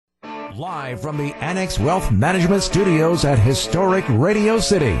Live from the Annex Wealth Management Studios at historic Radio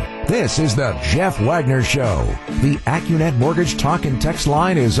City, this is the Jeff Wagner Show. The AccuNet Mortgage Talk and Text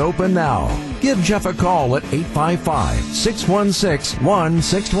line is open now. Give Jeff a call at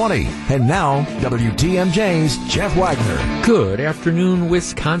 855-616-1620. And now, WTMJ's Jeff Wagner. Good afternoon,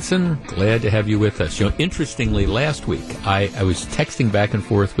 Wisconsin. Glad to have you with us. Interestingly, last week, I was texting back and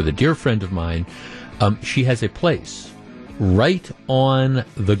forth with a dear friend of mine. She has a place right on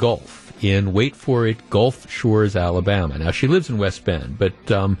the Gulf in, wait for it, Gulf Shores, Alabama. Now, she lives in West Bend, but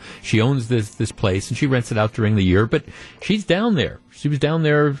she owns this place, and she rents it out during the year, but she's down there. She was down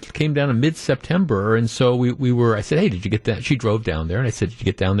there, came down in mid-September, and so I said, hey, did you get that? She drove down there, and I said, did you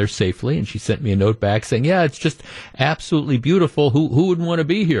get down there safely? And she sent me a note back saying, yeah, it's just absolutely beautiful. Who wouldn't want to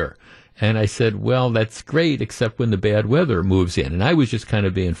be here? And I said, well, that's great, except when the bad weather moves in. And I was just kind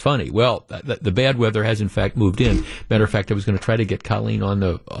of being funny. Well, the bad weather has, in fact, moved in. Matter of fact, I was going to try to get Colleen on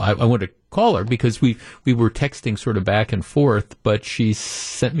I wanted to call her because we were texting sort of back and forth, but she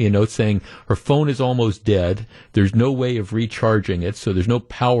sent me a note saying her phone is almost dead. There's no way of recharging it, so there's no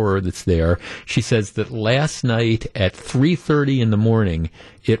power that's there. She says that last night at 3:30 in the morning,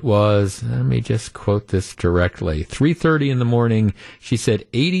 it was, let me just quote this directly, 3:30 in the morning, she said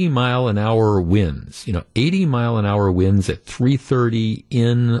 80-mile-an-hour winds. 80-mile-an-hour winds at 3:30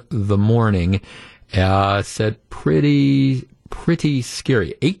 in the morning. Said pretty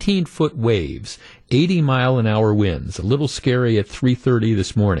scary. 18-foot waves, 80-mile-an-hour winds. A little scary at 3:30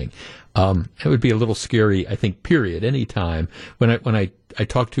 this morning. It would be a little scary, I think, period, any time. When I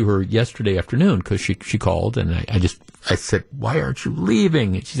talked to her yesterday afternoon, because she called, and I said, why aren't you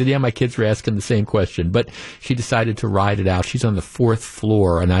leaving? And she said, yeah, my kids were asking the same question. But she decided to ride it out. She's on the 4th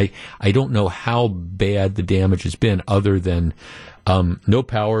floor, and I don't know how bad the damage has been other than no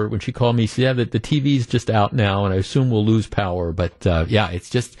power. When she called me, she said, yeah, the TV's just out now, and I assume we'll lose power. But yeah, it's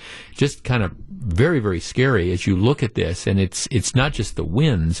just kind of very, very scary as you look at this. And it's not just the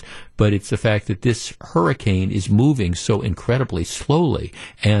winds, but it's the fact that this hurricane is moving so incredibly slowly.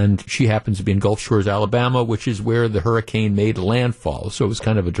 And she happens to be in Gulf Shores, Alabama, which is where the hurricane made landfall. So it was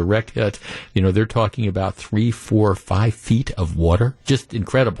kind of a direct hit. They're talking about 3, 4, 5 feet of water. Just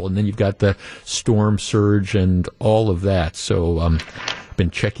incredible. And then you've got the storm surge and all of that. So I've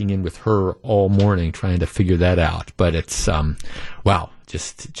been checking in with her all morning trying to figure that out. But it's, wow.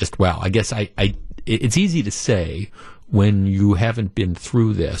 Just wow. I guess it's easy to say when you haven't been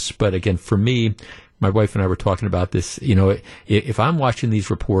through this. But again, for me, my wife and I were talking about this, if I'm watching these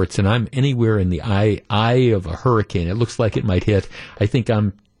reports and I'm anywhere in the eye of a hurricane, it looks like it might hit, I think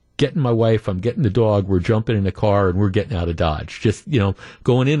I'm getting my wife, I'm getting the dog, we're jumping in a car, and we're getting out of Dodge. Just,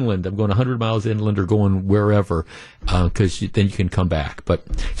 going inland. I'm going 100 miles inland or going wherever, because then you can come back. But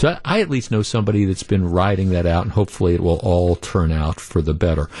so I at least know somebody that's been riding that out, and hopefully it will all turn out for the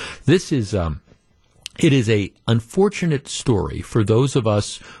better. This is, it is a unfortunate story for those of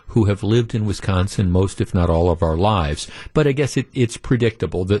us who have lived in Wisconsin most, if not all, of our lives. But I guess it's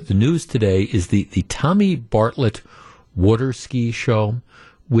predictable. The news today is the Tommy Bartlett water ski show,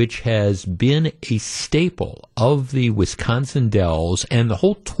 which has been a staple of the Wisconsin Dells and the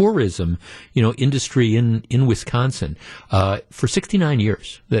whole tourism, industry in Wisconsin, for 69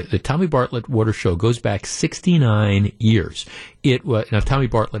 years. The Tommy Bartlett Water Show goes back 69 years. Now Tommy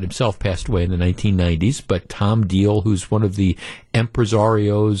Bartlett himself passed away in the 1990s, but Tom Deal, who's one of the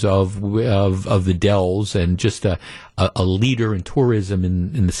impresarios of the Dells and just a leader in tourism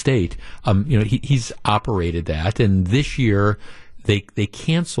in the state, he's operated that. And this year, They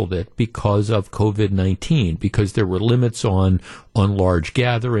canceled it because of COVID-19, because there were limits on large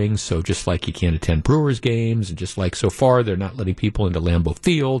gatherings. So just like you can't attend Brewers games, and just like so far they're not letting people into Lambeau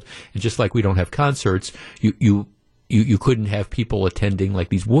Field, and just like we don't have concerts, you couldn't have people attending like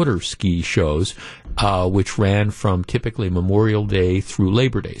these water ski shows, which ran from typically Memorial Day through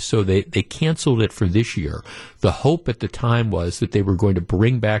Labor Day. So they canceled it for this year. The hope at the time was that they were going to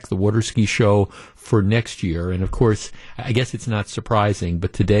bring back the water ski show for next year. And of course, I guess it's not surprising,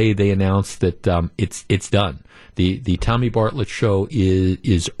 but today they announced that it's done. The Tommy Bartlett show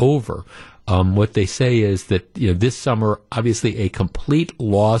is over. What they say is that this summer, obviously a complete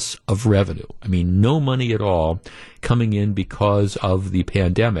loss of revenue. I mean, no money at all coming in because of the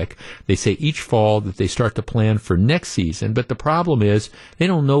pandemic. They say each fall that they start to plan for next season, but the problem is they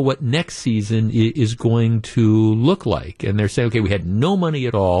don't know what next season is going to look like. And they're saying, okay, we had no money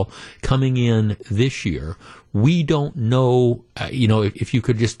at all coming in this year. We don't know, if you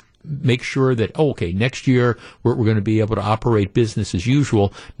could just make sure that, next year we're going to be able to operate business as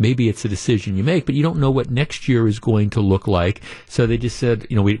usual. Maybe it's a decision you make, but you don't know what next year is going to look like. So they just said,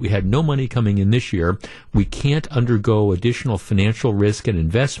 we had no money coming in this year. We can't undergo additional financial risk and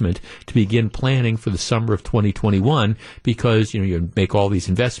investment to begin planning for the summer of 2021 because, you make all these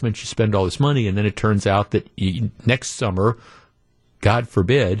investments, you spend all this money, and then it turns out that next summer, God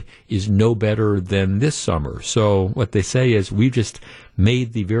forbid, is no better than this summer. So what they say is we've just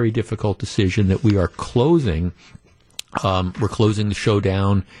made the very difficult decision that we are closing. We're closing the show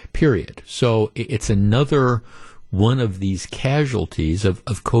down, period. So it's another one of these casualties of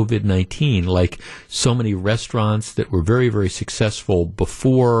COVID-19, like so many restaurants that were very, very successful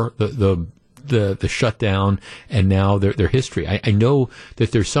before the shutdown and now their history. I know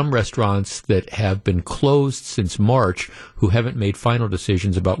that there's some restaurants that have been closed since March who haven't made final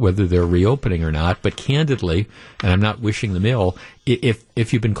decisions about whether they're reopening or not. But candidly, and I'm not wishing them ill, if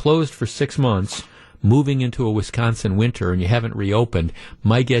you've been closed for 6 months, moving into a Wisconsin winter and you haven't reopened,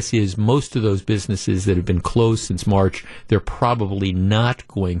 my guess is most of those businesses that have been closed since March, they're probably not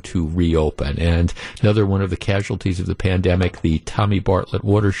going to reopen. And another one of the casualties of the pandemic, the Tommy Bartlett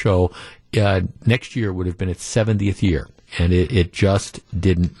Water Show, next year would have been its 70th year, and it just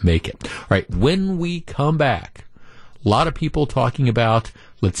didn't make it. All right, when we come back, a lot of people talking about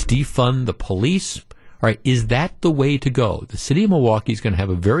let's defund the police. All right, is that the way to go? The city of Milwaukee is going to have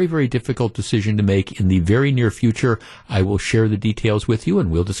a very, very difficult decision to make in the very near future. I will share the details with you,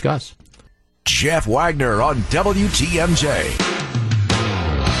 and we'll discuss. Jeff Wagner on WTMJ.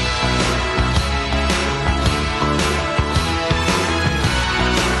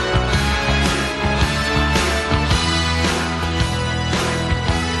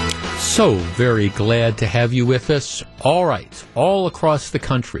 So very glad to have you with us. All right, all across the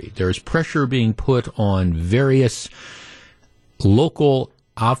country, there's pressure being put on various local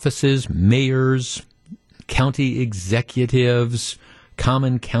offices, mayors, county executives,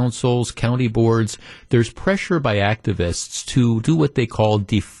 common councils, county boards. There's pressure by activists to do what they call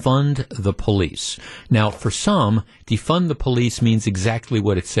defund the police. Now, for some, defund the police means exactly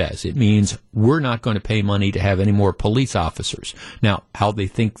what it says. It means we're not going to pay money to have any more police officers. Now, how they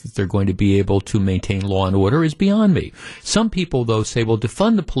think that they're going to be able to maintain law and order is beyond me. Some people, though, say, well,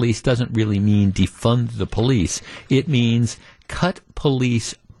 defund the police doesn't really mean defund the police. It means cut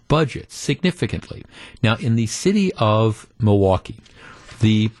police budgets significantly. Now, in the city of Milwaukee,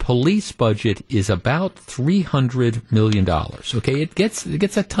 the police budget is about $300 million. Okay, it gets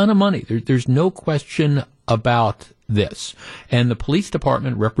a ton of money. There's no question about this. And the police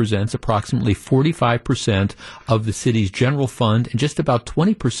department represents approximately 45% of the city's general fund and just about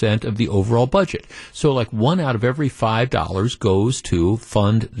 20% of the overall budget. So like 1 out of every $5 goes to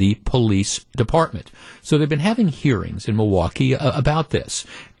fund the police department. So they've been having hearings in Milwaukee about this.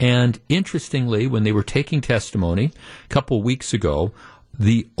 And interestingly, when they were taking testimony a couple weeks ago,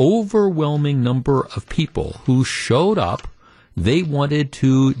 the overwhelming number of people who showed up, they wanted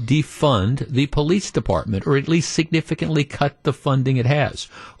to defund the police department, or at least significantly cut the funding it has.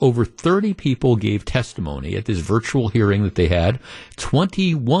 Over 30 people gave testimony at this virtual hearing that they had.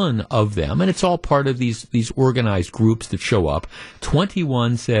 21 of them, and it's all part of these organized groups that show up,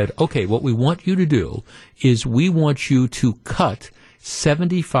 21 said, okay, what we want you to do is we want you to cut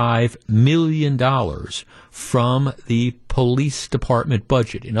 $75 million from the police department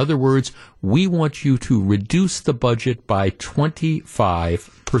budget. In other words, we want you to reduce the budget by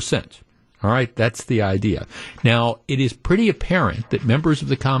 25%. All right, that's the idea. Now, it is pretty apparent that members of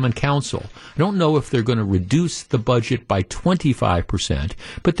the Common Council, I don't know if they're going to reduce the budget by 25%,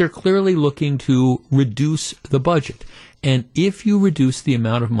 but they're clearly looking to reduce the budget. And if you reduce the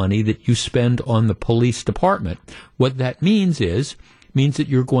amount of money that you spend on the police department, what that means that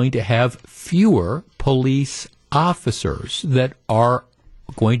you're going to have fewer police officers that are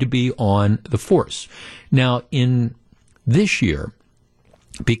going to be on the force. Now, in this year,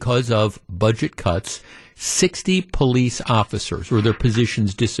 because of budget cuts, 60 police officers or their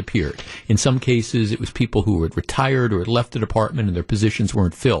positions disappeared. In some cases, it was people who had retired or had left the department and their positions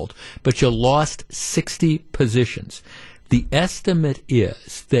weren't filled. But you lost 60 positions. The estimate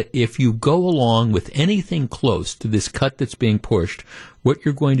is that if you go along with anything close to this cut that's being pushed, what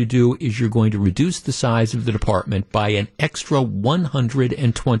you're going to do is you're going to reduce the size of the department by an extra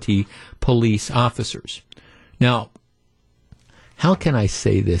 120 police officers. Now, how can I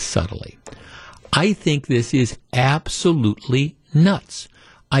say this subtly? I think this is absolutely nuts.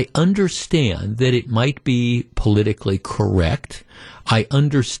 I understand that it might be politically correct. I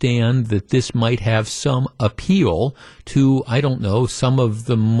understand that this might have some appeal to, I don't know, some of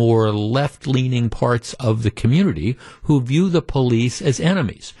the more left-leaning parts of the community who view the police as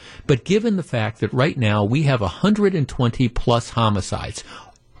enemies. But given the fact that right now we have 120 plus homicides,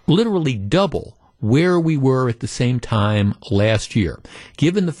 literally double where we were at the same time last year,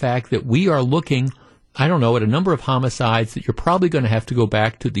 given the fact that we are looking, I don't know, at a number of homicides that you're probably going to have to go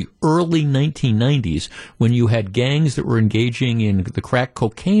back to the early 1990s when you had gangs that were engaging in the crack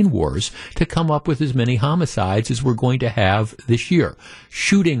cocaine wars to come up with as many homicides as we're going to have this year.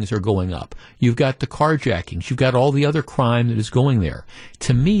 Shootings are going up. You've got the carjackings. You've got all the other crime that is going there.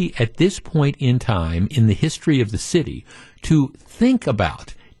 To me, at this point in time in the history of the city, to think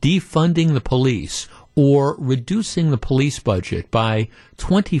about defunding the police or reducing the police budget by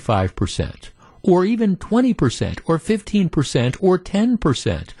 25%, or even 20%, or 15%, or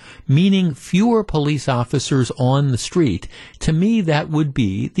 10%, meaning fewer police officers on the street, to me that would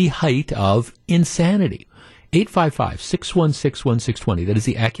be the height of insanity. 855-616-1620. That is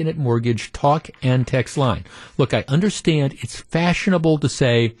the Acunet Mortgage talk and text line. Look, I understand it's fashionable to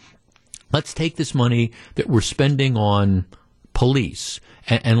say, let's take this money that we're spending on police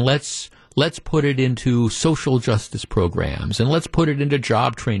and let's put it into social justice programs, and let's put it into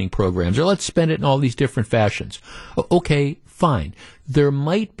job training programs, or let's spend it in all these different fashions. Okay, fine. There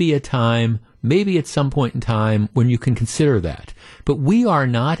might be a time, maybe at some point in time, when you can consider that. But we are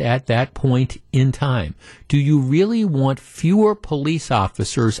not at that point in time. Do you really want fewer police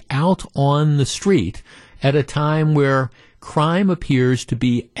officers out on the street at a time where crime appears to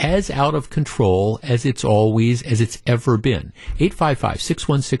be as out of control as it's ever been?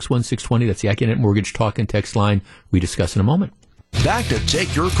 855-616-1620. That's the Acunet Mortgage talk and text line. We discuss in a moment. Back to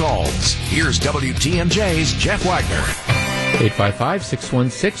take your calls. Here's WTMJ's Jeff Wagner.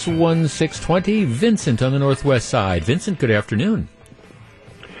 855-616-1620. Vincent on the Northwest Side. Vincent, good afternoon.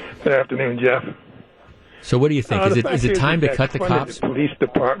 Good afternoon, Jeff. So what do you think? Is it time to cut the cops? The police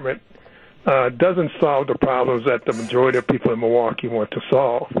department doesn't solve the problems that the majority of people in Milwaukee want to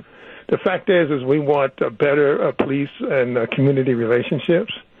solve. The fact is we want better police and community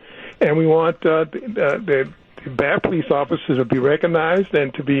relationships, and we want the bad police officers to be recognized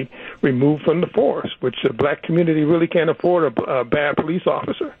and to be removed from the force, which the black community really can't afford a bad police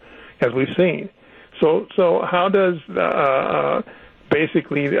officer, as we've seen. So how does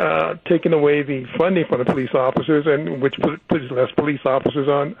basically taking away the funding from the police officers, and which puts less police officers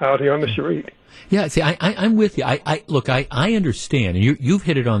out here on the street? Yeah, see, I'm with you. Look, I understand, and you've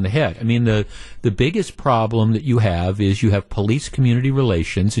hit it on the head. I mean, the biggest problem that you have is you have police community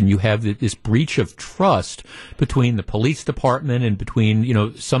relations, and you have this breach of trust between the police department and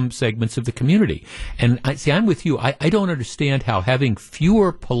between, some segments of the community. And I'm with you. I don't understand how having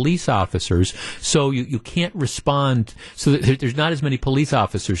fewer police officers, so you can't respond, so that there's not as many police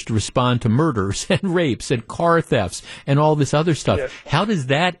officers to respond to murders and rapes and car thefts and all this other stuff. Yes. How does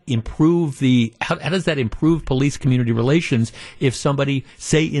that improve how does that improve police community relations if somebody,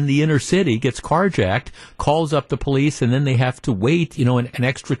 say in the inner city, gets carjacked, calls up the police, and then they have to wait, an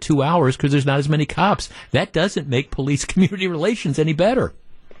extra 2 hours because there's not as many cops? That doesn't make police community relations any better.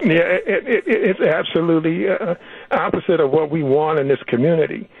 Yeah, it's absolutely opposite of what we want in this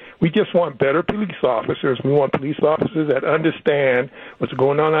community. We just want better police officers. We want police officers that understand what's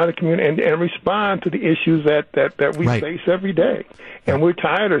going on out of the community and respond to the issues that we face every day. And we're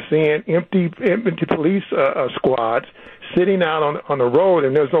tired of seeing empty police squads sitting out on the road,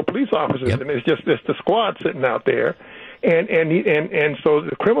 and there's no police officers, and it's just the squad sitting out there. And so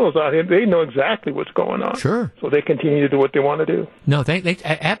the criminals out here, they know exactly what's going on. Sure. So they continue to do what they want to do. No,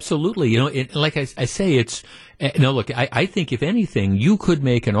 absolutely. Like I say, it's no. Look, I think if anything, you could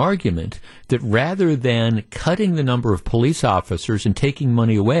make an argument that rather than cutting the number of police officers and taking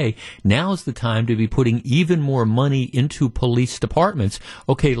money away, now's the time to be putting even more money into police departments.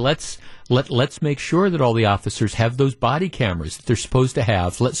 Okay, let's make sure that all the officers have those body cameras that they're supposed to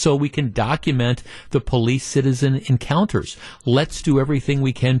have, so we can document the police-citizen encounters. Let's do everything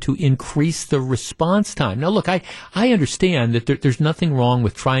we can to increase the response time. Now, look, I understand that there's nothing wrong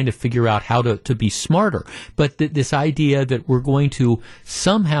with trying to figure out how to be smarter, but this idea that we're going to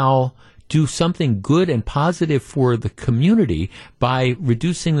somehow do something good and positive for the community by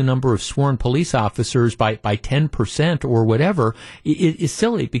reducing the number of sworn police officers by 10% or whatever is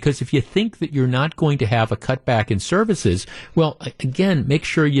silly, because if you think that you're not going to have a cutback in services, well, again, make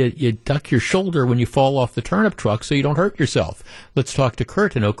sure you duck your shoulder when you fall off the turnip truck so you don't hurt yourself. Let's talk to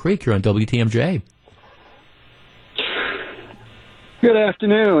Kurt in Oak Creek. You're on WTMJ. Good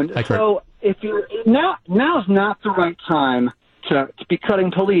afternoon. Hi, Kurt. So if you're now's not the right time to be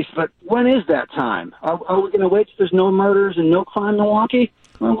cutting police, but when is that time? Are we going to wait till there's no murders and no crime in Milwaukee?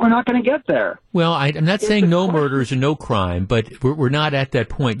 Well, we're not going to get there. Well, I'm not saying no murders and no crime, but we're not at that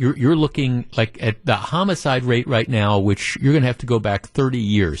point. You're looking like at the homicide rate right now, which you're going to have to go back 30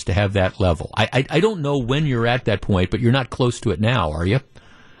 years to have that level. I don't know when you're at that point, but you're not close to it now, are you?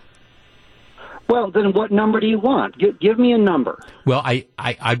 Well, then what number do you want? Give me a number. Well,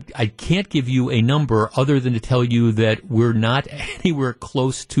 I can't give you a number other than to tell you that we're not anywhere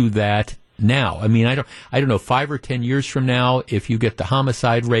close to that now. I mean, I don't know, 5 or 10 years from now, if you get the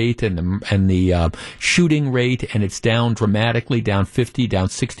homicide rate and the shooting rate, and it's down dramatically, down 50, down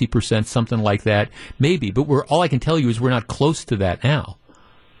 60%, something like that, maybe. But all I can tell you is we're not close to that now.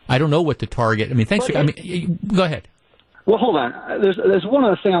 I don't know what the target. I mean, go ahead. Well, hold on. There's one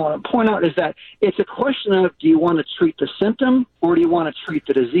other thing I want to point out is that it's a question of, do you want to treat the symptom or do you want to treat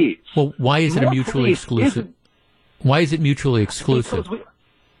the disease? Well, why is it mutually exclusive? Why is it mutually exclusive?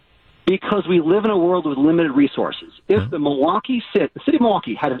 Because we live in a world with limited resources. If the city of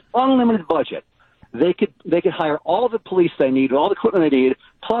Milwaukee had an unlimited budget, they could hire all the police they need, all the equipment they need,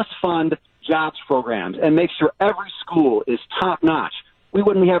 plus fund jobs programs and make sure every school is top notch. We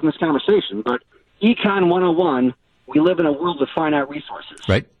wouldn't be having this conversation, but Econ 101. We live in a world of finite resources.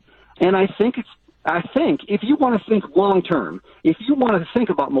 Right. And I think if you want to think long term, if you want to think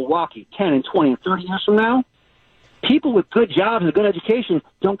about Milwaukee 10 and 20 and 30 years from now, people with good jobs and a good education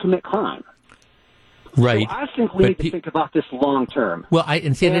don't commit crime. Right. So I think we need to think about this long term. Well, I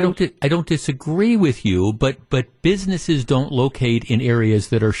don't disagree with you, but businesses don't locate in areas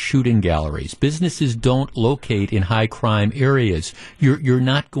that are shooting galleries. Businesses don't locate in high crime areas. You're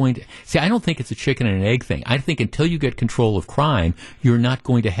not going to see. I don't think it's a chicken and an egg thing. I think until you get control of crime, you're not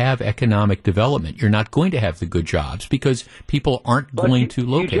going to have economic development. You're not going to have the good jobs because people aren't going to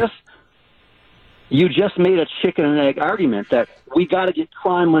locate. You just made a chicken and egg argument that we got to get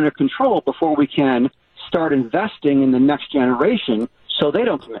crime under control before we can start investing in the next generation so they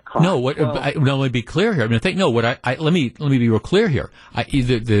don't commit crime. No, let me be clear here. Let me be real clear here.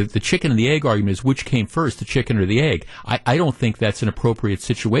 The chicken and the egg argument is which came first, the chicken or the egg. I don't think that's an appropriate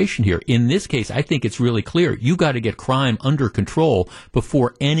situation here. In this case, I think it's really clear. You got to get crime under control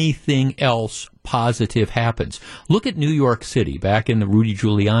before anything else positive happens. Look at New York City back in the Rudy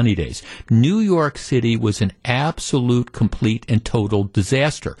Giuliani days. New York City was an absolute, complete, and total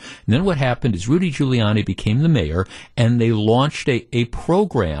disaster. And then what happened is Rudy Giuliani became the mayor, and they launched a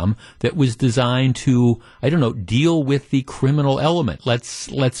program that was designed to, deal with the criminal element.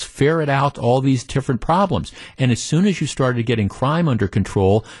 Let's ferret out all these different problems. And as soon as you started getting crime under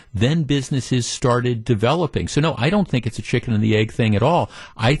control, then businesses started developing. So no, I don't think it's a chicken and the egg thing at all.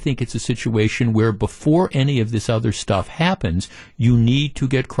 I think it's a situation where before any of this other stuff happens, you need to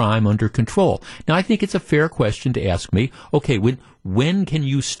get crime under control. Now, I think it's a fair question to ask me, okay, when can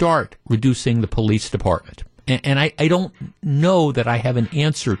you start reducing the police department? And I don't know that I have an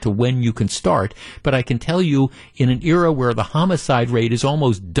answer to when you can start, but I can tell you in an era where the homicide rate is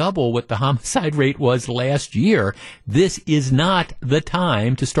almost double what the homicide rate was last year, this is not the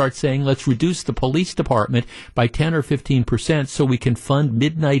time to start saying let's reduce the police department by 10 or 15% so we can fund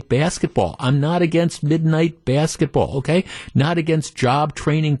midnight basketball. I'm not against midnight basketball, okay? Not against job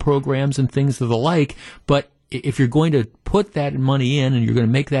training programs and things of the like, but if you're going to put that money in and you're going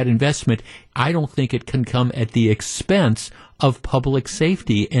to make that investment, I don't think it can come at the expense of public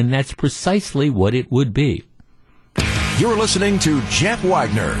safety, and that's precisely what it would be. You're listening to Jeff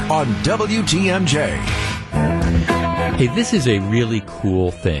Wagner on WTMJ. Hey, this is a really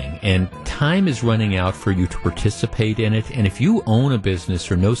cool thing, and time is running out for you to participate in it. And if you own a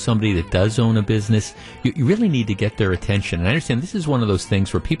business or know somebody that does own a business, you really need to get their attention. And I understand this is one of those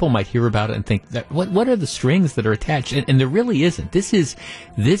things where people might hear about it and think, that what are the strings that are attached? And there really isn't. This is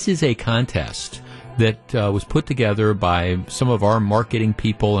a contest that was put together by some of our marketing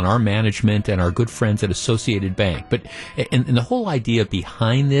people and our management and our good friends at Associated Bank. But and the whole idea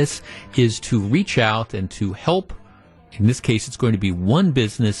behind this is to reach out and to help. In this case, it's going to be one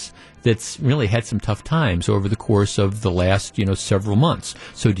business that's really had some tough times over the course of the last, several months.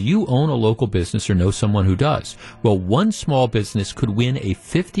 So do you own a local business or know someone who does? Well, one small business could win a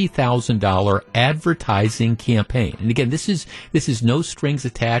 $50,000 advertising campaign. And again, this is no strings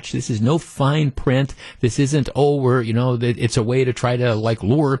attached. This is no fine print. This isn't, it's a way to try to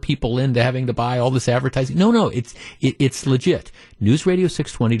lure people into having to buy all this advertising. No, it's legit. News Radio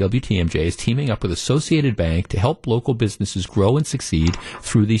 620 WTMJ is teaming up with Associated Bank to help local businesses grow and succeed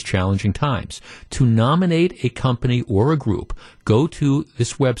through these challenging times. To nominate a company or a group, go to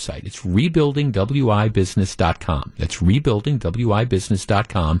this website. It's rebuildingwibusiness.com. That's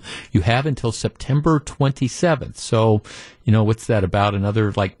rebuildingwibusiness.com. You have until September 27th. So, what's that, about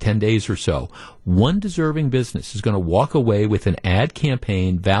another 10 days or so. One deserving business is going to walk away with an ad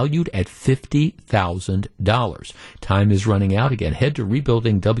campaign valued at $50,000. Time is running out. Again, head to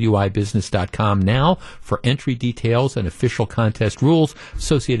rebuildingwibusiness.com now for entry details and official contest rules.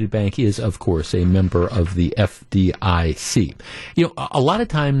 Associated Bank is, of course, a member of the FDIC. A lot of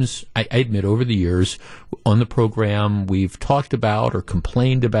times, I admit, over the years on the program, we've talked about or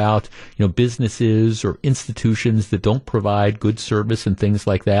complained about, businesses or institutions that don't provide good service and things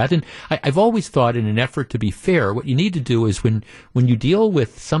like that. And I've always thought, in an effort to be fair, what you need to do is when you deal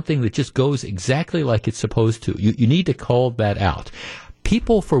with something that just goes exactly like it's supposed to, you need to call that out.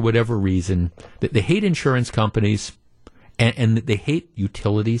 People, for whatever reason, they hate insurance companies and they hate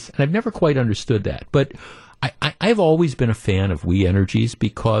utilities, and I've never quite understood that. But I've always been a fan of We Energies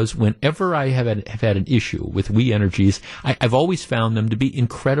because whenever I have had an issue with We Energies, I've always found them to be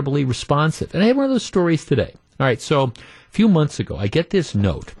incredibly responsive. And I have one of those stories today. All right, so a few months ago, I get this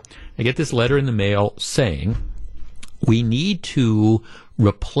letter in the mail saying, we need to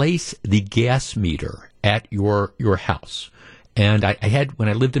replace the gas meter at your house. And I had, when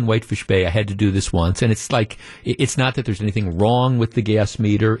I lived in Whitefish Bay, I had to do this once. And it's not that there's anything wrong with the gas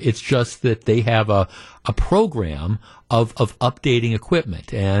meter. It's just that they have a program of updating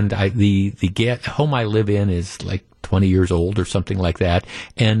equipment. And the home I live in is 20 years old or something like that.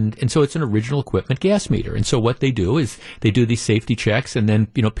 And so it's an original equipment gas meter. And so what they do is they do these safety checks, and then,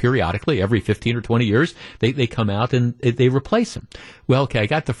 periodically, every 15 or 20 years, they come out and they replace them. Well, okay, I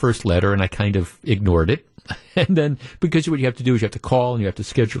got the first letter and I kind of ignored it. And then, because what you have to do is you have to call and you have to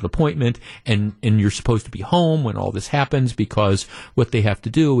schedule an appointment, and you're supposed to be home when all this happens, because what they have to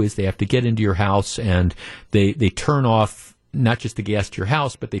do is they have to get into your house and they turn off not just the gas to your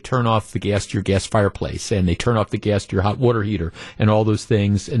house, but they turn off the gas to your gas fireplace, and they turn off the gas to your hot water heater and all those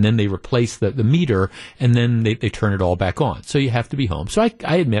things, and then they replace the meter, and then they turn it all back on. So you have to be home. So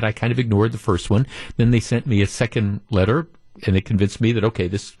I admit I kind of ignored the first one. Then they sent me a second letter, and they convinced me that, okay,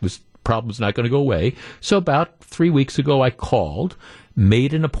 problem's not going to go away. So about 3 weeks ago, I called,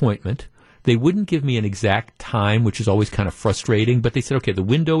 made an appointment. They wouldn't give me an exact time, which is always kind of frustrating, but they said, okay, the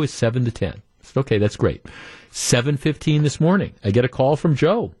window is 7 to 10. I said, okay, that's great. 7:15 this morning, I get a call from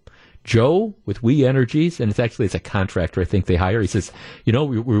Joe. Joe with We Energies, and it's a contractor I think they hire. He says,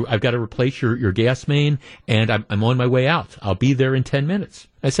 I've got to replace your gas main, and I'm on my way out. I'll be there in 10 minutes.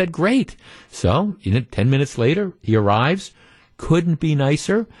 I said, great. So 10 minutes later, he arrives. Couldn't be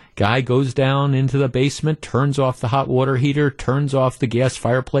nicer. Guy goes down into the basement, turns off the hot water heater, turns off the gas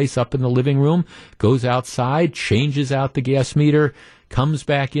fireplace up in the living room, goes outside, changes out the gas meter, comes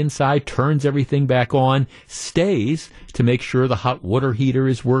back inside, turns everything back on, stays to make sure the hot water heater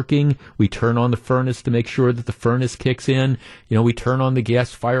is working. We turn on the furnace to make sure that the furnace kicks in. We turn on the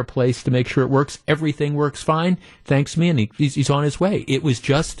gas fireplace to make sure it works. Everything works fine. Thanks me, and he's on his way. It was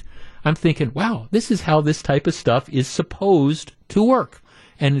just, I'm thinking, wow, this is how this type of stuff is supposed to work.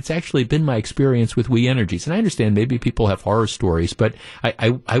 And it's actually been my experience with We Energies. And I understand maybe people have horror stories, but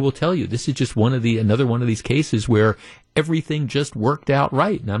I will tell you, this is just another one of these cases where everything just worked out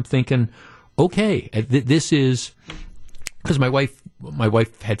right. And I'm thinking, okay, this is, because my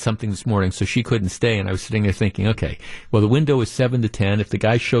wife had something this morning, so she couldn't stay, and I was sitting there thinking, okay, well, the window is 7 to 10. If the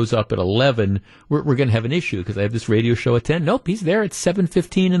guy shows up at 11, we're going to have an issue because I have this radio show at 10. Nope, he's there at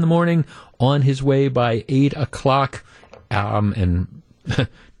 7:15 in the morning, on his way by 8 o'clock, and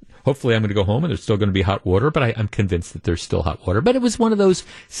hopefully I'm going to go home and there's still going to be hot water, but I'm convinced that there's still hot water. But it was one of those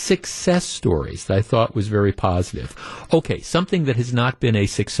success stories that I thought was very positive. Okay, something that has not been a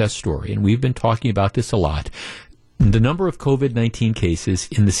success story, and we've been talking about this a lot. The number of COVID-19 cases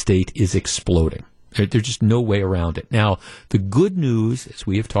in the state is exploding. There's just no way around it. Now, the good news, as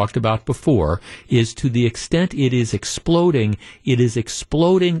we have talked about before, is to the extent it is exploding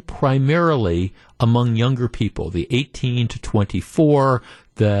primarily among younger people, the 18 to 24,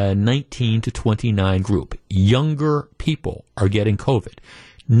 the 19 to 29 group. Younger people are getting COVID.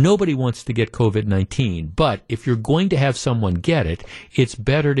 Nobody wants to get COVID-19, but if you're going to have someone get it, it's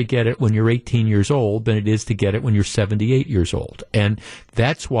better to get it when you're 18 years old than it is to get it when you're 78 years old. And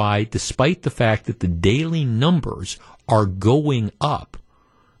that's why, despite the fact that the daily numbers are going up,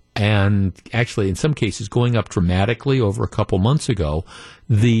 and actually in some cases going up dramatically over a couple months ago,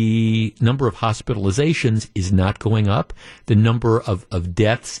 the number of hospitalizations is not going up. The number of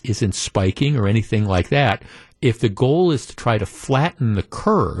deaths isn't spiking or anything like that. If the goal is to try to flatten the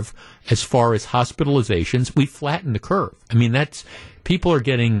curve as far as hospitalizations, we flatten the curve. I mean, people are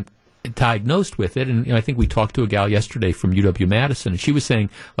getting diagnosed with it, and I think we talked to a gal yesterday from UW-Madison, and she was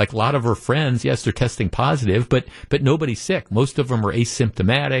saying, like, a lot of her friends, yes, they're testing positive, but nobody's sick. Most of them are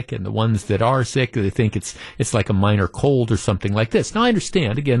asymptomatic, and the ones that are sick, they think it's like a minor cold or something like this. Now, I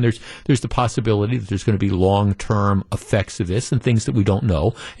understand, again, there's the possibility that there's going to be long-term effects of this and things that we don't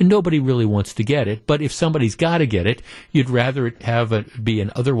know, and nobody really wants to get it, but if somebody's got to get it, you'd rather it be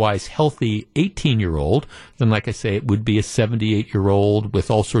an otherwise healthy 18-year-old than, like I say, it would be a 78-year-old with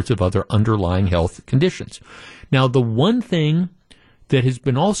all sorts of other underlying health conditions. Now, the one thing that has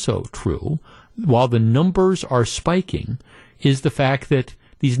been also true, while the numbers are spiking, is the fact that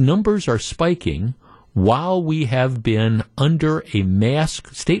these numbers are spiking while we have been under a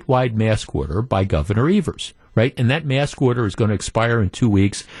statewide mask order by Governor Evers, right? And that mask order is going to expire in 2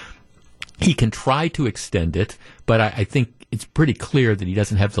 weeks. He can try to extend it, but I think it's pretty clear that he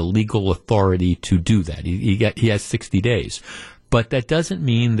doesn't have the legal authority to do that. He has 60 days. But that doesn't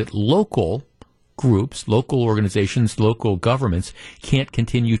mean that local groups, local organizations, local governments can't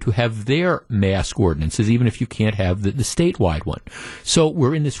continue to have their mask ordinances, even if you can't have the statewide one. So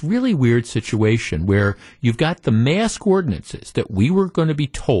we're in this really weird situation where you've got the mask ordinances that we were going to be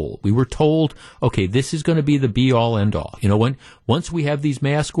told. We were told, okay, this is going to be the be-all, end-all. Once we have these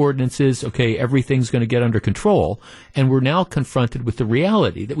mask ordinances, okay, everything's going to get under control. And we're now confronted with the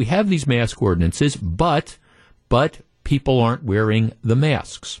reality that we have these mask ordinances, but people aren't wearing the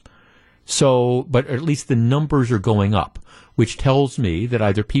masks. So, but at least the numbers are going up, which tells me that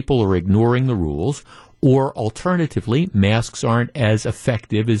either people are ignoring the rules, or alternatively, masks aren't as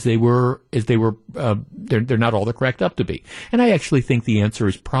effective as they were. They're not all they're cracked up to be. And I actually think the answer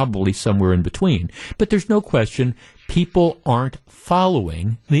is probably somewhere in between. But there's no question people aren't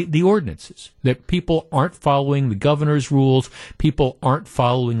following the ordinances. That people aren't following the governor's rules. People aren't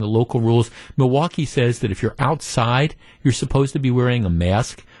following the local rules. Milwaukee says that if you're outside, you're supposed to be wearing a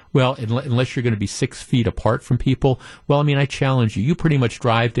mask. Well, unless you're going to be 6 feet apart from people. Well, I mean, I challenge you. You pretty much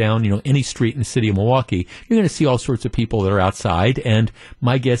drive down, any street in the city of Milwaukee. You're going to see all sorts of people that are outside. And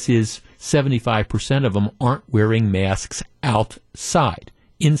my guess is 75% of them aren't wearing masks outside.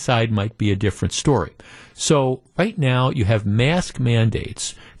 Inside might be a different story. So right now you have mask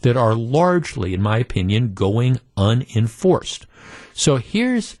mandates that are largely, in my opinion, going unenforced. So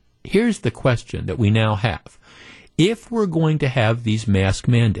here's the question that we now have. If we're going to have these mask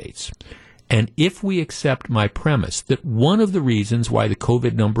mandates, and if we accept my premise that one of the reasons why the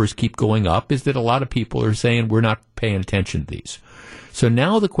COVID numbers keep going up is that a lot of people are saying we're not paying attention to these. So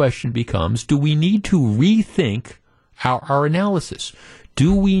now the question becomes, do we need to rethink our analysis?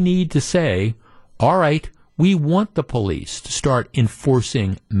 Do we need to say, all right, we want the police to start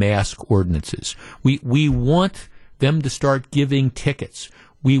enforcing mask ordinances. We want them to start giving tickets.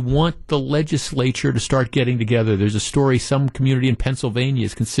 We want the legislature to start getting together. There's a story, some community in Pennsylvania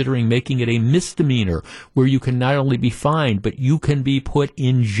is considering making it a misdemeanor where you can not only be fined, but you can be put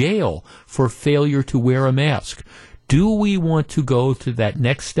in jail for failure to wear a mask. Do we want to go to that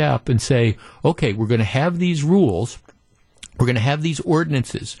next step and say, okay, we're going to have these rules, we're going to have these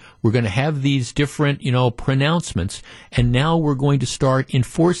ordinances, we're going to have these different, pronouncements, and now we're going to start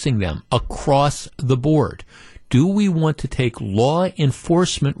enforcing them across the board? Do we want to take law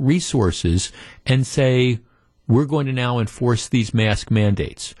enforcement resources and say, we're going to now enforce these mask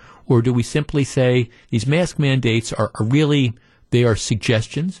mandates? Or do we simply say, these mask mandates are really, they are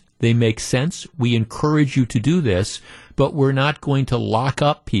suggestions, they make sense, we encourage you to do this, but we're not going to lock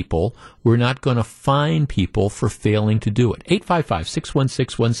up people, we're not going to fine people for failing to do it.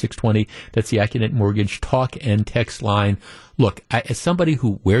 855-616-1620, that's the Acunet Mortgage talk and text line. Look, as somebody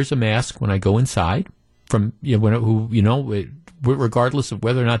who wears a mask when I go inside, regardless of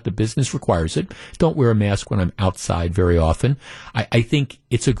whether or not the business requires it, don't wear a mask when I'm outside very often. I think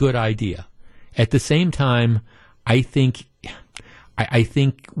it's a good idea. At the same time, I think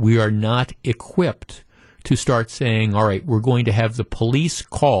we are not equipped to start saying, all right, we're going to have the police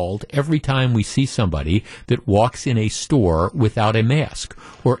called every time we see somebody that walks in a store without a mask,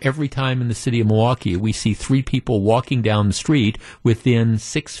 or every time in the city of Milwaukee we see 3 people walking down the street within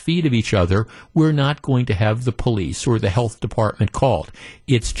 6 feet of each other. We're not going to have the police or the health department called.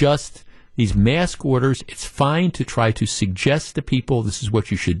 It's just these mask orders. It's fine to try to suggest to people this is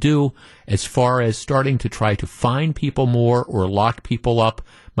what you should do. As far as starting to try to fine people more or lock people up,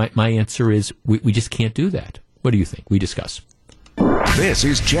 my answer is we just can't do that. What do you think? We discuss. This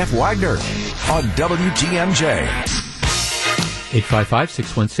is Jeff Wagner on WTMJ.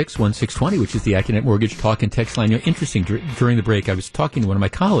 855-616-1620, which is the Acunet Mortgage talk and text line. Interesting, during the break, I was talking to one of my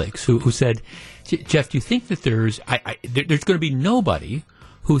colleagues who said, Jeff, do you think that there's going to be nobody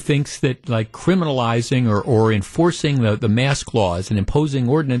who thinks that like criminalizing or enforcing the mask laws and imposing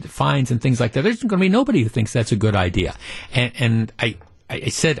ordinance fines and things like that, there's going to be nobody who thinks that's a good idea. And I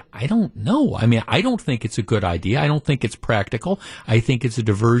said, I don't know. I mean, I don't think it's a good idea. I don't think it's practical. I think it's a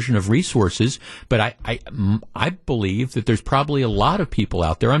diversion of resources. But I believe that there's probably a lot of people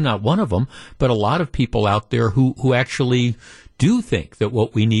out there, I'm not one of them, but a lot of people out there who actually do think that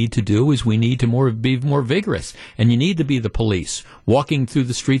what we need to do is we need to be more vigorous. And you need to be the police walking through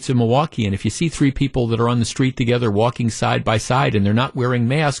the streets of Milwaukee. And if you see three people that are on the street together walking side by side and they're not wearing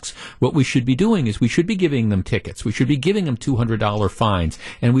masks, what we should be doing is we should be giving them tickets. We should be giving them $200 fines.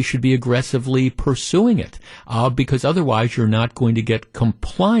 And we should be aggressively pursuing it because otherwise you're not going to get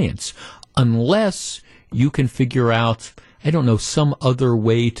compliance unless you can figure out, I don't know, some other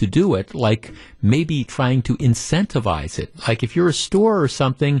way to do it, like maybe trying to incentivize it. Like if you're a store or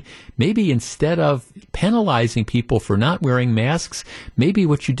something, maybe instead of penalizing people for not wearing masks, maybe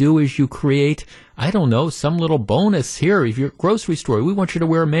what you do is you create, I don't know, some little bonus here. If you're a grocery store, we want you to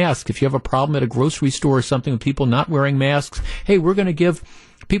wear a mask. If you have a problem at a grocery store or something with people not wearing masks, hey, we're going to give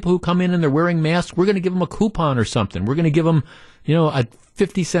people who come in and they're wearing masks, we're going to give them a coupon or something. We're going to give them, a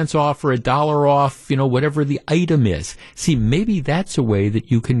 50 cents off or $1 off, whatever the item is. See, maybe that's a way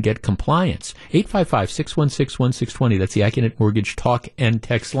that you can get compliance. 855-616-1620. That's the AccuNet Mortgage talk and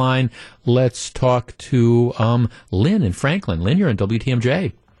text line. Let's talk to Lynn in Franklin. Lynn, you're on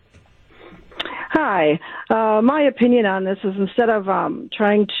WTMJ. Hi. My opinion on this is instead of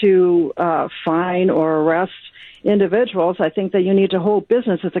trying to fine or arrest individuals, I think that you need to hold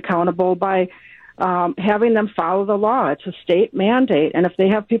businesses accountable by having them follow the law. It's a state mandate. And if they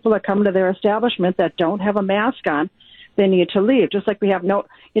have people that come to their establishment that don't have a mask on, they need to leave. Just like we have no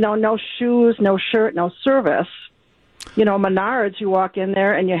shoes, no shirt, no service. Menards, you walk in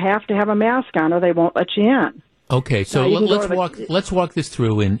there and you have to have a mask on or they won't let you in. Okay, so let's walk this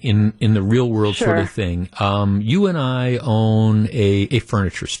through in the real world sort of thing. You and I own a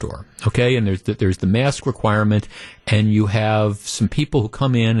furniture store, okay, and there's the mask requirement, and you have some people who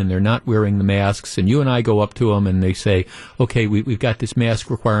come in and they're not wearing the masks, and you and I go up to them and they say, okay, we've got this mask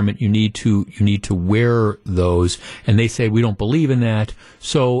requirement, you need to wear those, and they say we don't believe in that.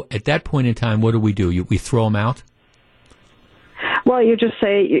 So at that point in time, what do? We throw them out? Well, you just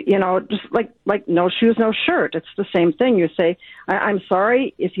say, just like no shoes, no shirt. It's the same thing. You say, I'm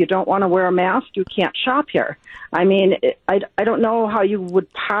sorry, if you don't want to wear a mask, you can't shop here. I mean, I don't know how you would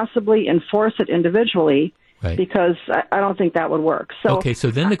possibly enforce it individually. Right. Because I don't think that would work. So okay, so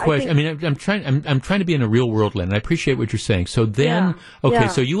then the question. I'm trying to be in a real world, Lynn. And I appreciate what you're saying. So then,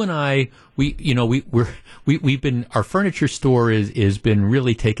 so you and I, we've been, our furniture store is been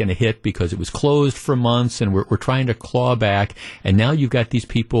really taking a hit because it was closed for months, and we're trying to claw back. And now you've got these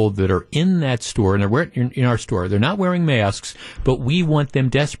people that are in that store, and they're in our store. They're not wearing masks, but we want them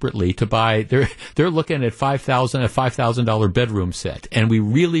desperately to buy. They're looking at $5,000 bedroom set, and we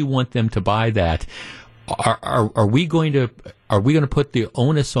really want them to buy that. Are we going to put the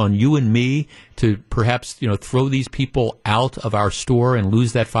onus on you and me to perhaps throw these people out of our store and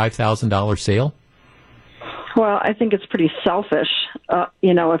lose that $5,000 sale? Well, I think it's pretty selfish,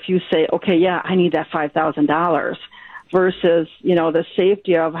 if you say, okay, yeah, I need that $5,000 versus the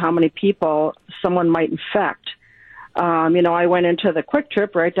safety of how many people someone might infect. I went into the Quick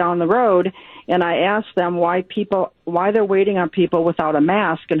Trip right down the road, and I asked them why they're waiting on people without a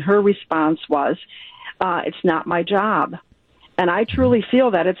mask, and her response was, it's not my job. And I truly feel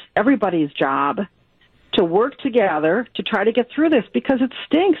that it's everybody's job to work together to try to get through this because it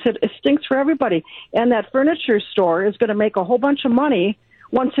stinks. It stinks for everybody. And that furniture store is going to make a whole bunch of money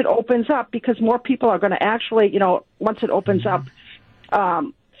once it opens up because more people are going to actually, once it opens up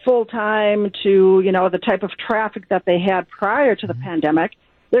full time to, the type of traffic that they had prior to the pandemic,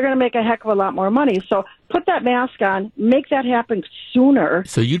 they're going to make a heck of a lot more money. So put that mask on, make that happen sooner.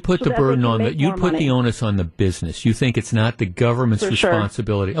 So you'd put the burden on you'd put the onus on the business. You think it's not the government's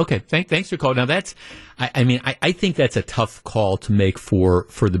responsibility. Sure. Okay, thanks for calling. Now that's, I think that's a tough call to make for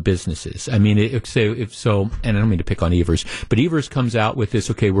the businesses. I mean, if so, and I don't mean to pick on Evers, but Evers comes out with this,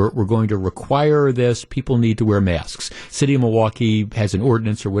 okay, we're going to require this, people need to wear masks. City of Milwaukee has an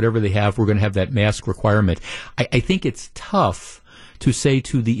ordinance or whatever they have, we're going to have that mask requirement. I think it's tough to say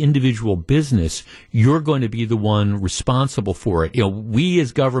to the individual business, you're going to be the one responsible for it. We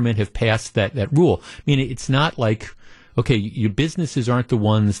as government have passed that rule. I mean, it's not like, okay, your businesses aren't the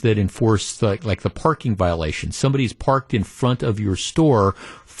ones that enforce like the parking violation. Somebody's parked in front of your store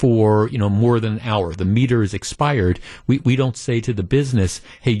for, more than an hour. The meter is expired. We don't say to the business,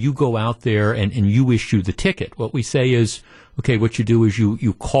 hey, you go out there and you issue the ticket. What we say is, okay, what you do is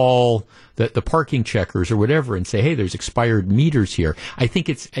you call the parking checkers or whatever and say, hey, there's expired meters here. I think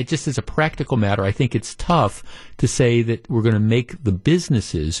it just as a practical matter, I think it's tough to say that we're going to make the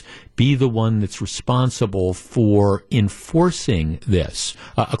businesses be the one that's responsible for enforcing this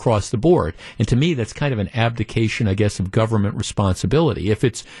across the board. And to me, that's kind of an abdication, I guess, of government responsibility. If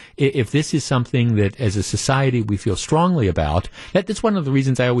this is something that as a society we feel strongly about, that's one of the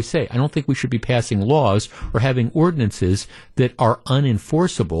reasons I always say I don't think we should be passing laws or having ordinances that are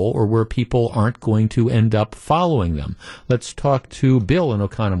unenforceable or where people aren't going to end up following them. Let's talk to Bill in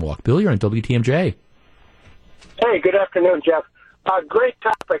Oconomowoc. Bill, you're on WTMJ. Hey, good afternoon, Jeff. Great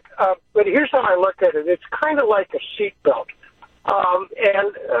topic. But here's how I look at it. It's kind of like a seatbelt.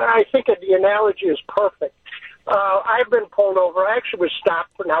 And I think that the analogy is perfect. I've been pulled over. I actually was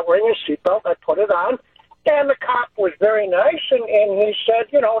stopped for not wearing a seatbelt. I put it on. And the cop was very nice, and he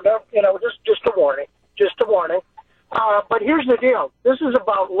said, just a warning, just a warning. But here's the deal. This is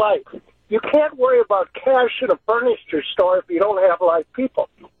about life. You can't worry about cash in a furniture store if you don't have live people.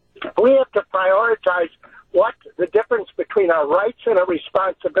 We have to prioritize what the difference between our rights and our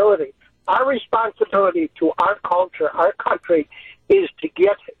responsibility. Our responsibility to our culture, our country, is to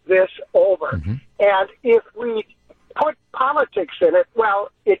get this over. Mm-hmm. And if we put politics in it, well,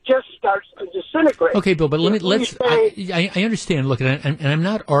 it just starts to disintegrate. Okay, Bill, but I understand. Look, and I'm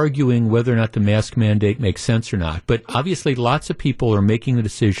not arguing whether or not the mask mandate makes sense or not, but obviously lots of people are making the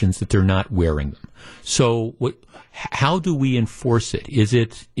decisions that they're not wearing them. So how do we enforce it? Is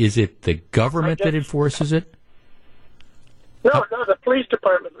it the government that enforces it? No, the police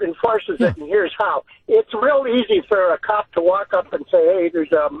department enforces it, and here's how. It's real easy for a cop to walk up and say, hey,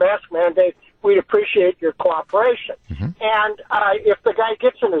 there's a mask mandate. We'd appreciate your cooperation. Mm-hmm. And if the guy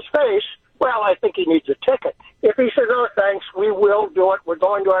gets in his face, well, I think he needs a ticket. If he says, oh, thanks, we will do it. We're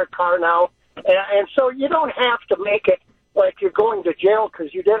going to our car now. And so you don't have to make it like you're going to jail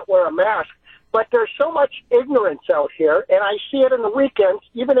because you didn't wear a mask. But there's so much ignorance out here, and I see it in the weekends,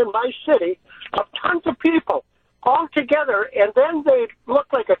 even in my city, of tons of people all together, and then they look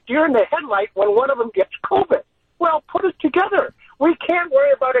like a deer in the headlight when one of them gets COVID. Well, put it together. We can't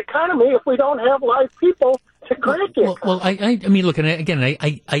worry about economy if we don't have live people to create the economy. Well, I mean, look, and again,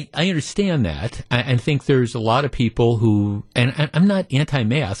 I understand that. I think there's a lot of people who, and I'm not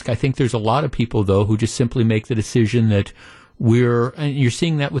anti-mask, I think there's a lot of people, though, who just simply make the decision that and you're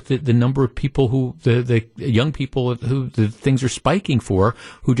seeing that with the number of people who, the young people who the things are spiking for,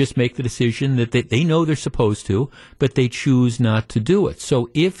 who just make the decision that they know they're supposed to, but they choose not to do it.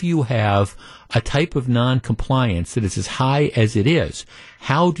 So if you have a type of non-compliance that is as high as it is,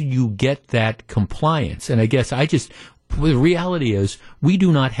 how do you get that compliance? And I guess the reality is we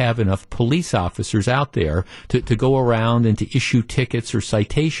do not have enough police officers out there to go around and to issue tickets or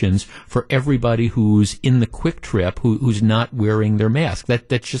citations for everybody who's in the quick trip who's not wearing their mask.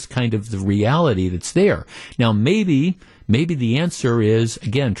 That's just kind of the reality that's there. Now, maybe the answer is,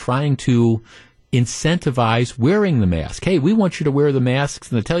 again, trying to incentivize wearing the mask. Hey, we want you to wear the masks,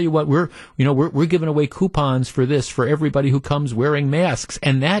 and I tell you what, we're giving away coupons for this for everybody who comes wearing masks,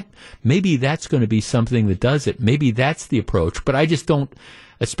 and maybe that's going to be something that does it. Maybe that's the approach, but I just don't,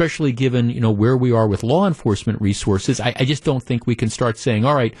 especially given where we are with law enforcement resources, I just don't think we can start saying,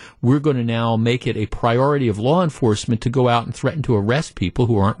 all right, we're going to now make it a priority of law enforcement to go out and threaten to arrest people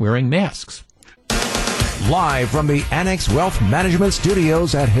who aren't wearing masks. Live from the Annex Wealth Management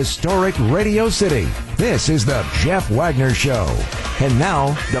Studios at historic Radio City, this is the Jeff Wagner Show. And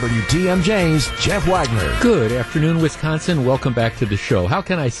now, WTMJ's Jeff Wagner. Good afternoon, Wisconsin. Welcome back to the show. How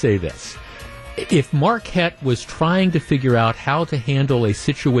can I say this? If Marquette was trying to figure out how to handle a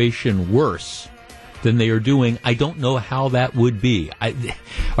situation worse than they are doing, I don't know how that would be.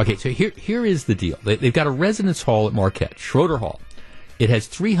 Okay, so here is the deal. They've got a residence hall at Marquette, Schroeder Hall. It has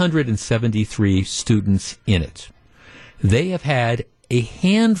 373 students in it. They have had a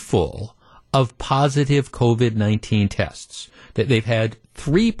handful of positive COVID-19 tests. They've had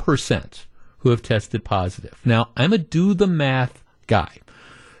 3% who have tested positive. Now, I'm a do the math guy.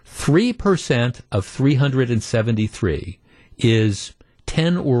 3% of 373 is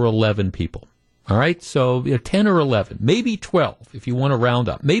 10 or 11 people. All right, so 10 or 11, maybe 12, if you want to round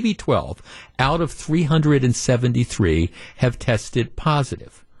up, maybe 12 out of 373 have tested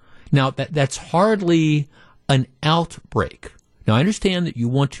positive. Now, that's hardly an outbreak. Now, I understand that you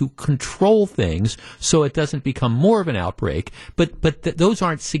want to control things so it doesn't become more of an outbreak, but those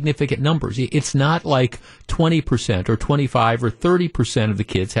aren't significant numbers. It's not like 20% or 25 or 30% of the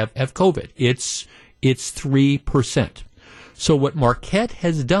kids have COVID. It's 3%. So what Marquette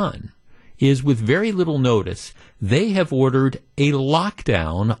has done is, with very little notice, they have ordered a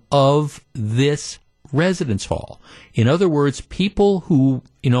lockdown of this residence hall. In other words, people who,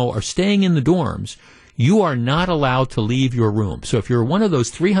 are staying in the dorms, you are not allowed to leave your room. So if you're one of those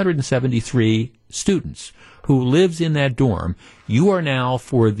 373 students who lives in that dorm, you are now,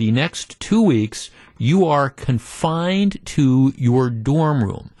 for the next 2 weeks, you are confined to your dorm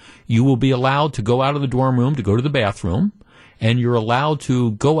room. You will be allowed to go out of the dorm room to go to the bathroom, and you're allowed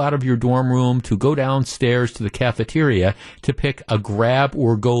to go out of your dorm room to go downstairs to the cafeteria to pick a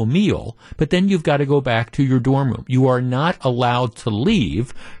grab-or-go meal, but then you've got to go back to your dorm room. You are not allowed to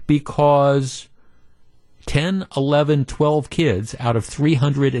leave because 10, 11, 12 kids out of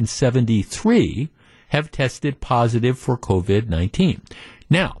 373 have tested positive for COVID-19.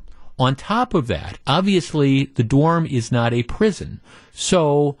 Now, on top of that, obviously the dorm is not a prison,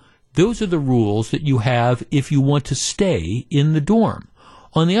 so those are the rules that you have if you want to stay in the dorm.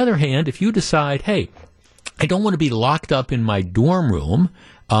 On the other hand, if you decide, hey, I don't want to be locked up in my dorm room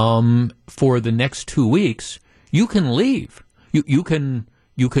for the next 2 weeks, you can leave. You can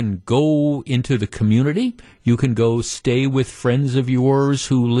go into the community. You can go stay with friends of yours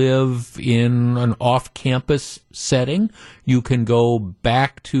who live in an off-campus setting. You can go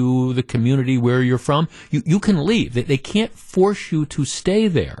back to the community where you're from. You can leave. They can't force you to stay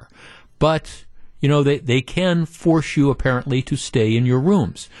there. But, they can force you, apparently, to stay in your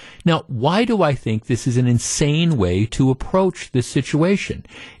rooms. Now, why do I think this is an insane way to approach this situation?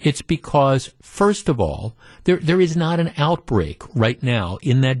 It's because, first of all, there is not an outbreak right now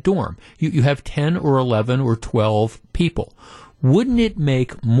in that dorm. You have 10 or 11 or 12 people. Wouldn't it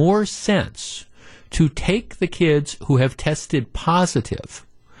make more sense to take the kids who have tested positive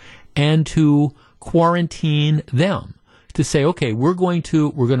and to quarantine them? To say, okay, we're going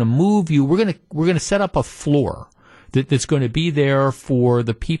to move you. We're going to set up a floor that's going to be there for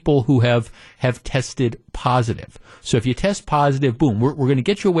the people who have tested positive. So if you test positive, boom, we're going to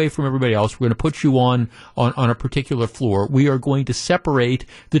get you away from everybody else. We're going to put you on a particular floor. We are going to separate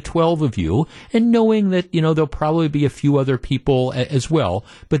the 12 of you, and knowing that, there'll probably be a few other people as well,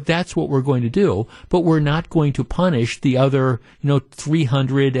 but that's what we're going to do. But we're not going to punish the other,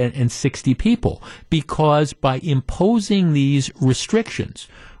 360 people, because by imposing these restrictions,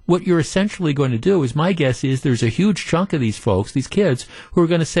 what you're essentially going to do is, my guess is, there's a huge chunk of these folks, these kids, who are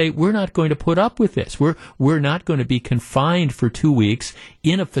going to say, we're not going to put up with this. We're not going to be confined for 2 weeks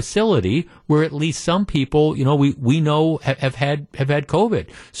in a facility where at least some people, we know have had COVID.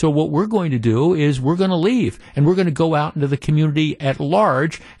 So what we're going to do is we're going to leave, and we're going to go out into the community at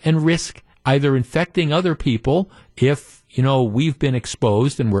large and risk either infecting other people if, we've been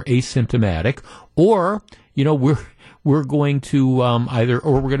exposed and we're asymptomatic, or, we're going to we're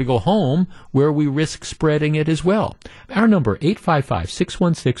going to go home where we risk spreading it as well. Our number,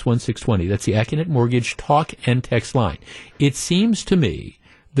 855-616-1620. That's the Acunet Mortgage talk and text line. It seems to me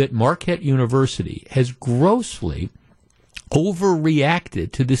that Marquette University has grossly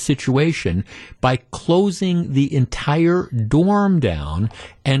overreacted to this situation by closing the entire dorm down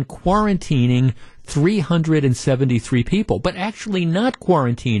and quarantining 373 people, but actually not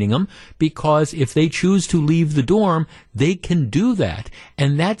quarantining them, because if they choose to leave the dorm, they can do that.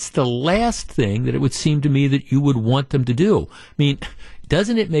 And that's the last thing that it would seem to me that you would want them to do. I mean,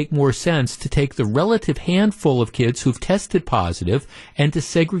 doesn't it make more sense to take the relative handful of kids who've tested positive and to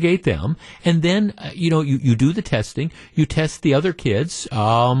segregate them, and then, you do the testing, you test the other kids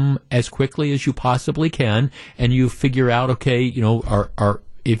as quickly as you possibly can, and you figure out, okay,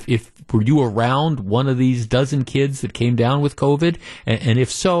 if were you around one of these dozen kids that came down with COVID? And if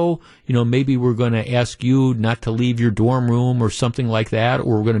so, maybe we're going to ask you not to leave your dorm room or something like that,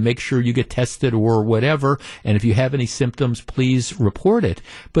 or we're going to make sure you get tested or whatever. And if you have any symptoms, please report it.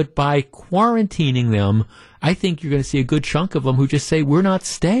 But by quarantining them, I think you're going to see a good chunk of them who just say, we're not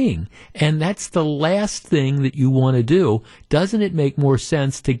staying. And that's the last thing that you want to do. Doesn't it make more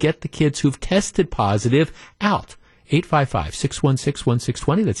sense to get the kids who've tested positive out?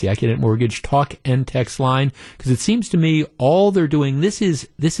 855-616-1620. That's the Acunet Mortgage talk and text line. Because it seems to me all they're doing, this is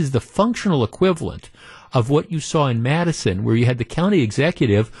the functional equivalent of what you saw in Madison, where you had the county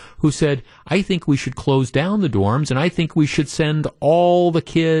executive who said, I think we should close down the dorms, and I think we should send all the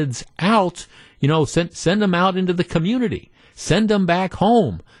kids out, send them out into the community. Send them back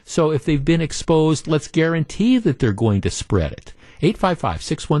home. So if they've been exposed, let's guarantee that they're going to spread it.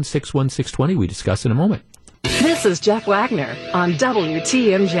 855-616-1620. We discuss in a moment. This is Jeff Wagner on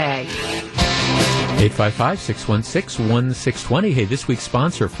WTMJ. 855-616-1620. Hey, this week's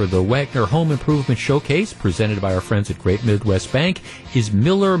sponsor for the Wagner Home Improvement Showcase, presented by our friends at Great Midwest Bank, is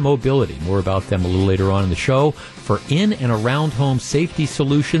Miller Mobility. More about them a little later on in the show. For in and around home safety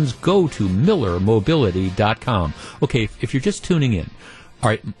solutions, go to millermobility.com. Okay, if you're just tuning in, All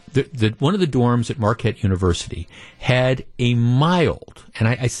right, one of the dorms at Marquette University had a mild, and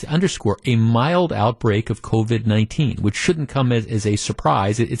I underscore, a mild outbreak of COVID-19, which shouldn't come as a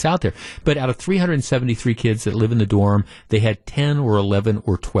surprise. It's out there. But out of 373 kids that live in the dorm, they had 10 or 11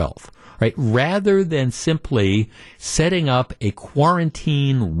 or 12. Right? Rather than simply setting up a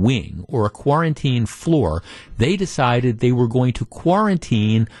quarantine wing or a quarantine floor, they decided they were going to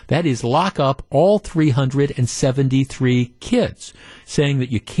quarantine, that is, lock up all 373 kids, saying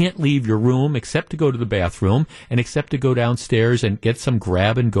that you can't leave your room except to go to the bathroom and except to go downstairs and get some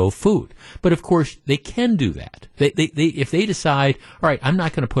grab-and-go food. But, of course, they can do that. If they decide, all right, I'm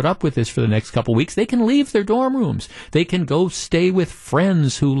not going to put up with this for the next couple of weeks, they can leave their dorm rooms. They can go stay with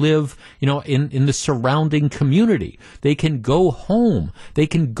friends who live, in the surrounding community. They can go home. They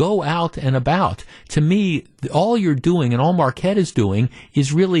can go out and about. To me, all you're doing and all Marquette is doing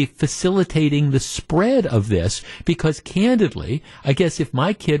is really facilitating the spread of this, because candidly, I guess if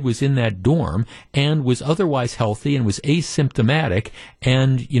my kid was in that dorm and was otherwise healthy and was asymptomatic,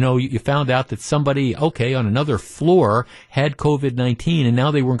 and you found out that somebody on another floor had COVID-19 and now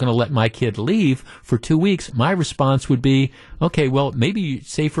they weren't going to let my kid leave for 2 weeks, my response would be, okay, well, maybe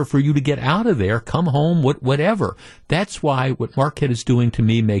it's safer for you to get out of there, come home, whatever. That's why what Marquette is doing to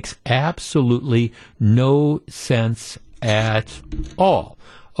me makes absolutely no sense at all.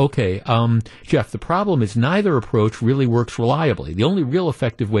 Okay, Jeff, the problem is neither approach really works reliably. The only real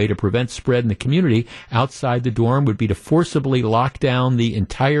effective way to prevent spread in the community outside the dorm would be to forcibly lock down the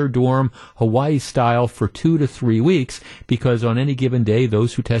entire dorm, Hawaii style, for 2 to 3 weeks, because on any given day,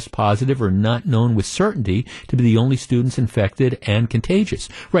 those who test positive are not known with certainty to be the only students infected and contagious.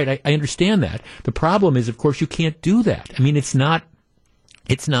 Right, I understand that. The problem is, of course, you can't do that. I mean, it's not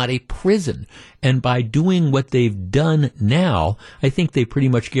a prison. And by doing what they've done now, I think they pretty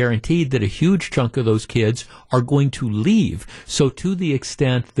much guaranteed that a huge chunk of those kids are going to leave. So to the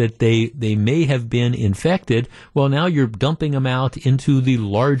extent that they may have been infected, well, now you're dumping them out into the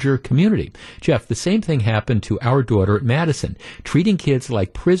larger community. Jeff, the same thing happened to our daughter at Madison. Treating kids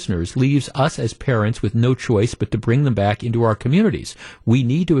like prisoners leaves us as parents with no choice but to bring them back into our communities. We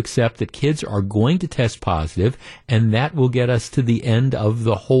need to accept that kids are going to test positive, and that will get us to the end of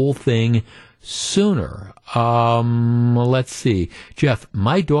the whole thing sooner. Let's see. Jeff,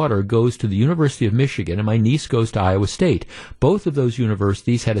 my daughter goes to the University of Michigan and my niece goes to Iowa State. Both of those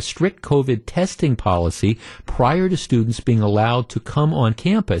universities had a strict COVID testing policy prior to students being allowed to come on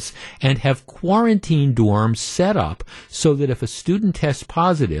campus, and have quarantine dorms set up so that if a student tests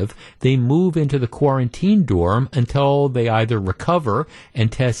positive, they move into the quarantine dorm until they either recover and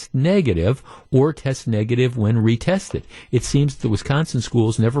test negative or test negative when retested. It seems that the Wisconsin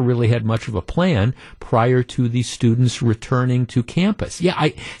schools never really had much of a plan prior to these students returning to campus. Yeah,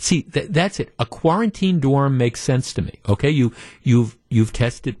 I see. That's it. A quarantine dorm makes sense to me. Okay, you've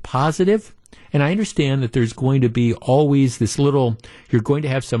tested positive, and I understand that there's going to be always this little. You're going to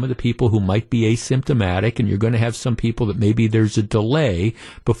have some of the people who might be asymptomatic, and you're going to have some people that maybe there's a delay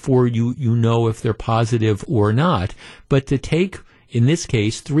before you know if they're positive or not. But to take, in this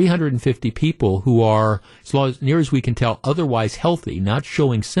case, 350 people who are, as near as we can tell, otherwise healthy, not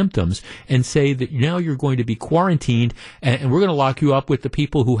showing symptoms, and say that now you're going to be quarantined and we're going to lock you up with the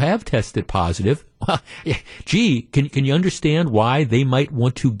people who have tested positive. Well, gee, can you understand why they might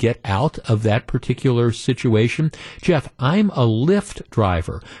want to get out of that particular situation? Jeff, I'm a Lyft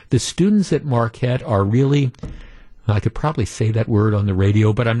driver. The students at Marquette are really... I could probably say that word on the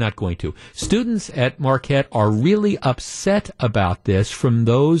radio, but I'm not going to. Students at Marquette are really upset about this. From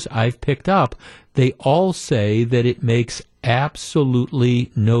those I've picked up, they all say that it makes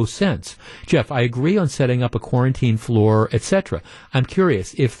absolutely no sense. Jeff, I agree on setting up a quarantine floor, etc. I'm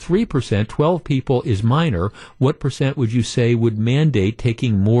curious, if 3%, 12 people is minor, what percent would you say would mandate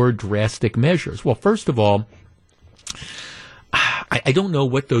taking more drastic measures? Well, first of all, I don't know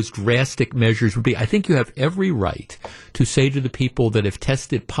what those drastic measures would be. I think you have every right to say to the people that have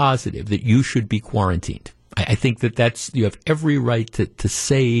tested positive that you should be quarantined. I think you have every right to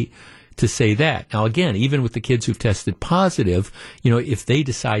say that. Now, again, even with the kids who've tested positive, if they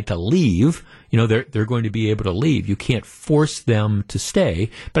decide to leave, they're going to be able to leave. You can't force them to stay.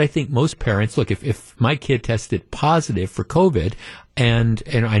 But I think most parents, look, if my kid tested positive for COVID and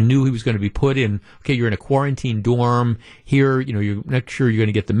I knew he was going to be put in, okay, you're in a quarantine dorm here, you're not sure you're going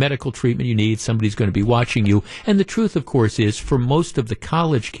to get the medical treatment you need. Somebody's going to be watching you. And the truth, of course, is for most of the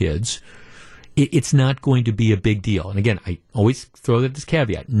college kids, it's not going to be a big deal. And again, I always throw that this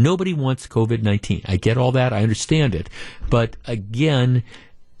caveat. Nobody wants COVID-19. I get all that. I understand it. But again,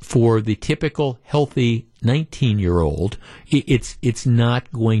 for the typical healthy 19-year-old, it's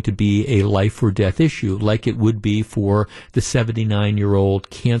not going to be a life or death issue like it would be for the 79-year-old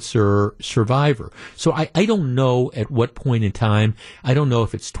cancer survivor. So I don't know at what point in time. I don't know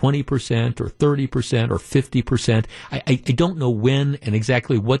if it's 20% or 30% or 50%. I don't know when and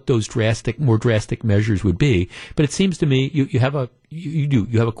exactly what those more drastic measures would be. But it seems to me you have a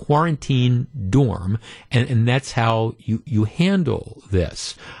quarantine dorm, and that's how you handle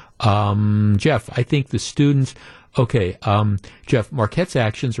this. Jeff, I think the students. Okay, Jeff, Marquette's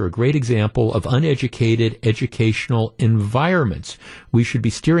actions are a great example of uneducated educational environments. We should be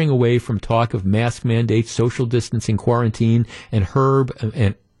steering away from talk of mask mandates, social distancing, quarantine, and herd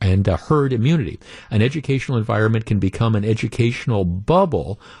immunity. An educational environment can become an educational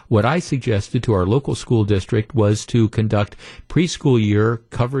bubble. What I suggested to our local school district was to conduct preschool year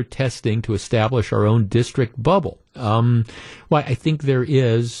covered testing to establish our own district bubble. I think there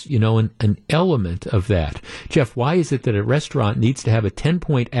is, an element of that. Jeff, why is it that a restaurant needs to have a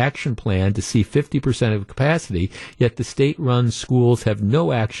 10-point action plan to see 50% of capacity, yet the state-run schools have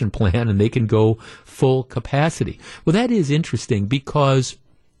no action plan and they can go full capacity? Well, that is interesting because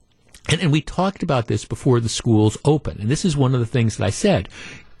and we talked about this before the schools opened, and this is one of the things that I said.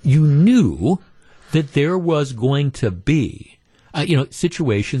 You knew that there was going to be,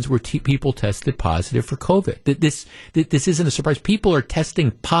 situations where people tested positive for COVID. This isn't a surprise. People are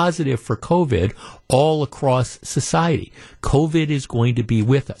testing positive for COVID all across society. COVID is going to be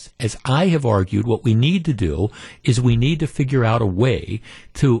with us. As I have argued, what we need to do is we need to figure out a way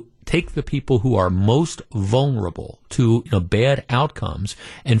to take the people who are most vulnerable to bad outcomes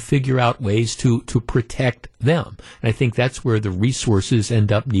and figure out ways to protect them. And I think that's where the resources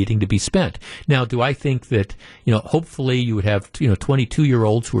end up needing to be spent. Now, do I think that, hopefully you would have,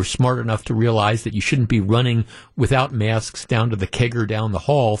 22-year-olds who are smart enough to realize that you shouldn't be running without masks down to the kegger down the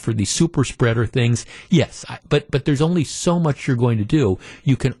hall for these super spreader things? Yes, but there's only so much you're going to do.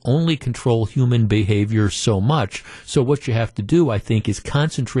 You can only control human behavior so much. So what you have to do, I think, is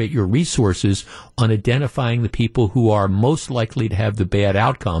concentrate your resources on identifying the people who are most likely to have the bad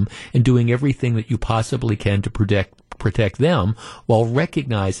outcome and doing everything that you possibly can to protect them, while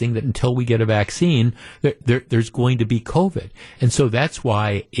recognizing that until we get a vaccine, there's going to be COVID. And so that's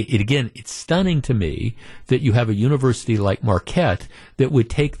why, it's stunning to me that you have a university like Marquette that would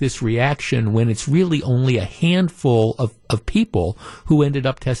take this reaction when it's really only a handful of people who ended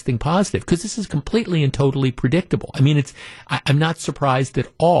up testing positive, because this is completely and totally predictable. I mean, I'm not surprised at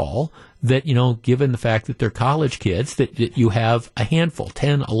all that, given the fact that they're college kids, that you have a handful,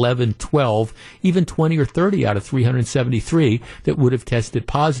 10, 11, 12, even 20 or 30 out of 373 that would have tested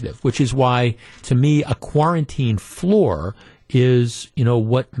positive, which is why, to me, a quarantine floor is,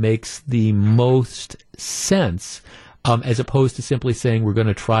 what makes the most sense, as opposed to simply saying we're going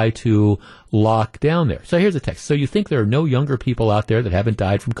to try to lock down there. So here's a text. So you think there are no younger people out there that haven't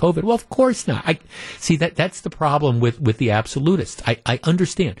died from COVID? Well, of course not. That's the problem with the absolutists. I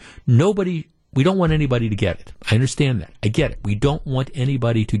understand. We don't want anybody to get it. I understand that. I get it. We don't want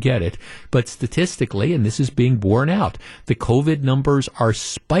anybody to get it. But statistically, and this is being borne out, the COVID numbers are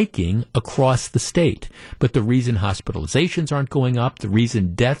spiking across the state. But the reason hospitalizations aren't going up, the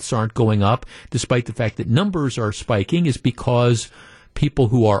reason deaths aren't going up, despite the fact that numbers are spiking, is because people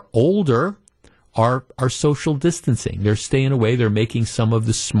who are older are social distancing. They're staying away. They're making some of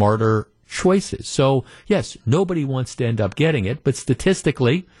the smarter choices. So, yes, nobody wants to end up getting it, but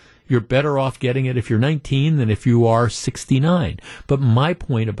statistically, you're better off getting it if you're 19 than if you are 69. But my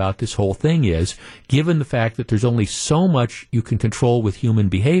point about this whole thing is, given the fact that there's only so much you can control with human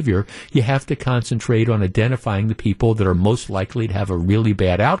behavior, you have to concentrate on identifying the people that are most likely to have a really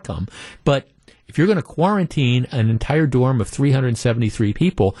bad outcome. But if you're going to quarantine an entire dorm of 373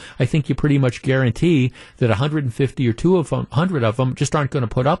 people, I think you pretty much guarantee that 150 or 200 of them just aren't going to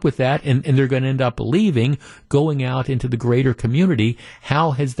put up with that, and they're going to end up leaving, going out into the greater community.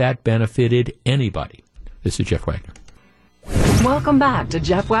 How has that benefited anybody? This is Jeff Wagner. Welcome back to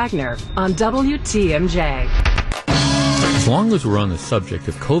Jeff Wagner on WTMJ. As long as we're on the subject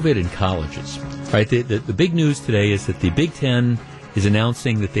of COVID in colleges, right? The big news today is that the Big Ten is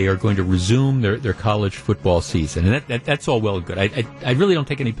announcing that they are going to resume their college football season. And that's all well and good. I really don't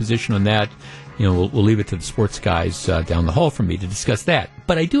take any position on that. We'll leave it to the sports guys down the hall from me to discuss that.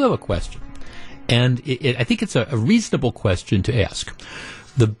 But I do have a question. And I think it's a reasonable question to ask.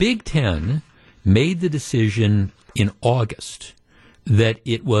 The Big Ten made the decision in August that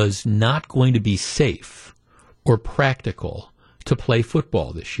it was not going to be safe or practical to play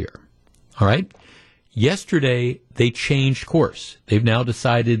football this year. All right? Yesterday, they changed course. They've now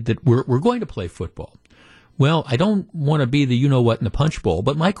decided that we're going to play football. Well, I don't want to be the you-know-what in the punch bowl,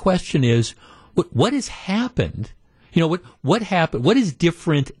 but my question is, what has happened? What happened? What is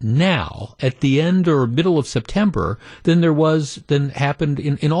different now at the end or middle of September than happened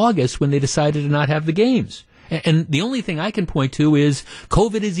in August when they decided to not have the games? And the only thing I can point to is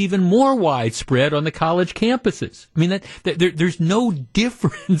COVID is even more widespread on the college campuses. I mean, there's no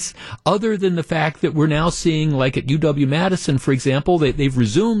difference other than the fact that we're now seeing, like at UW-Madison, for example, they've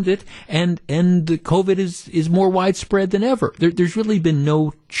resumed it, and COVID is more widespread than ever. There's really been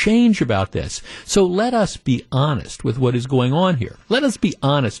no change about this. So let us be honest with what is going on here. Let us be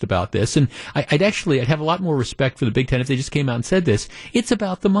honest about this. And I'd have a lot more respect for the Big Ten if they just came out and said this. It's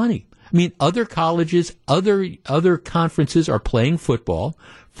about the money. I mean, other colleges, other conferences are playing football.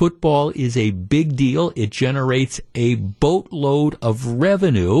 Football is a big deal. It generates a boatload of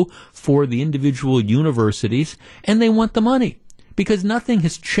revenue for the individual universities, and they want the money because nothing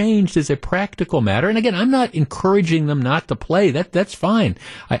has changed as a practical matter. And again, I'm not encouraging them not to play. That's fine.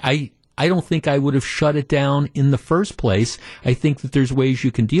 I don't think I would have shut it down in the first place. I think that there's ways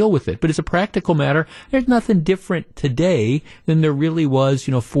you can deal with it. But as a practical matter, there's nothing different today than there really was,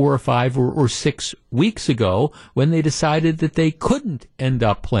 4 or 5 or 6 weeks ago when they decided that they couldn't end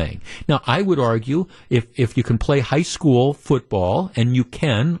up playing. Now, I would argue if you can play high school football, and you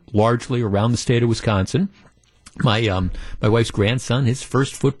can largely around the state of Wisconsin, my wife's grandson, his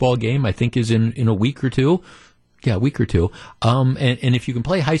first football game, I think, is in a week or two. Yeah, a week or two. And if you can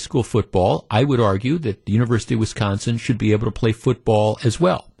play high school football, I would argue that the University of Wisconsin should be able to play football as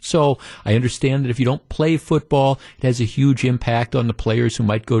well. So I understand that if you don't play football, it has a huge impact on the players who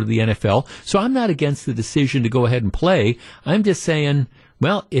might go to the NFL. So I'm not against the decision to go ahead and play. I'm just saying,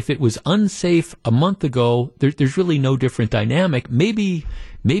 well, if it was unsafe a month ago, there's really no different dynamic. Maybe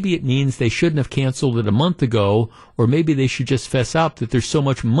it means they shouldn't have canceled it a month ago, or maybe they should just fess up that there's so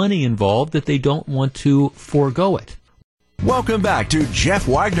much money involved that they don't want to forego it. Welcome back to Jeff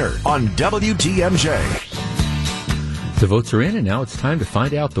Wagner on WTMJ. The votes are in, and now it's time to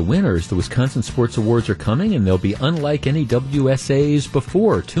find out the winners. The Wisconsin Sports Awards are coming, and they'll be unlike any WSAs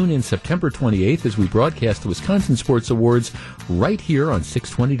before. Tune in September 28th as we broadcast the Wisconsin Sports Awards right here on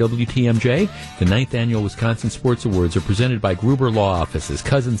 620 WTMJ. The 9th Annual Wisconsin Sports Awards are presented by Gruber Law Offices,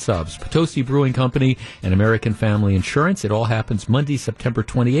 Cousin Subs, Potosi Brewing Company, and American Family Insurance. It all happens Monday, September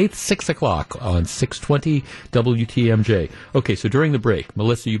 28th, 6 o'clock on 620 WTMJ. Okay, so during the break,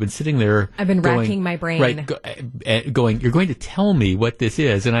 Melissa, you've been sitting there. I've been racking my brain. Right, going, you're going to tell me what this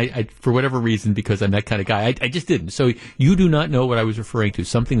is, and I for whatever reason, because I'm that kind of guy, I just didn't. So you do not know what I was referring to,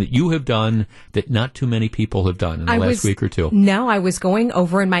 something that you have done that not too many people have done in the last week or two. No, I was going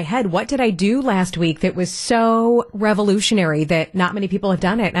over in my head, what did I do last week that was so revolutionary that not many people have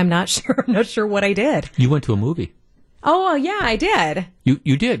done it, and I'm not sure what I did. You went to a movie. Oh, well, yeah, I did.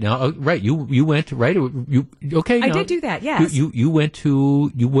 You did. Now, right, you went, right? Okay. I did do that, yes. You went to,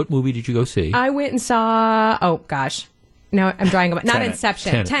 what movie did you go see? I went and saw, oh, gosh. No, I'm drawing about, not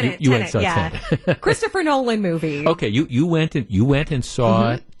Inception. Tenet. You went and saw yeah. Tenet. Christopher Nolan movie. Okay, you went and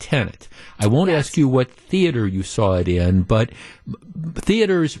saw Tenet. I won't ask you what theater you saw it in, but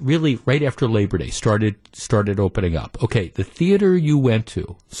theaters really right after Labor Day started opening up. Okay, the theater you went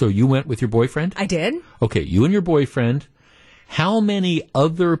to. So you went with your boyfriend? I did. Okay, you and your boyfriend. How many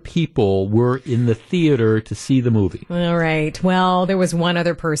other people were in the theater to see the movie? All right. Well, there was one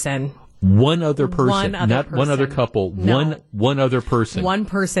other person. One other person, not one other couple. No. One other person. One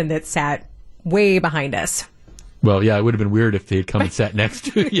person that sat way behind us. Well, yeah, it would have been weird if they had come and sat next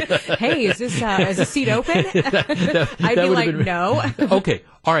to you. Hey, is a seat open? I'd be like, no. Okay,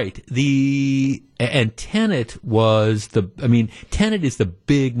 all right. And Tenet Tenet is the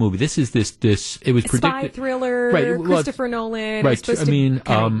big movie. This is this. It was predicted. Spy thriller, right? Christopher Nolan. Right.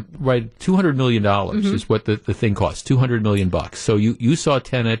 Right. $200 million is what the thing cost. $200 million. So you saw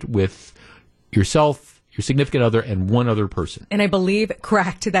Tenet with yourself, your significant other, and one other person. And I believe,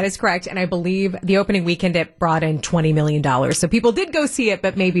 correct, that is correct. And I believe the opening weekend it brought in $20 million. So people did go see it,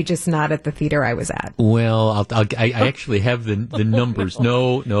 but maybe just not at the theater I was at. Well, I actually have the numbers.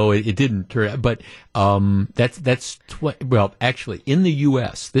 No, it didn't turn out. But actually, in the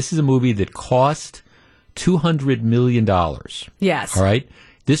U.S., this is a movie that cost $200 million. Yes. All right?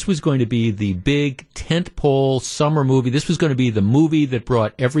 This was going to be the big tentpole summer movie. This was going to be the movie that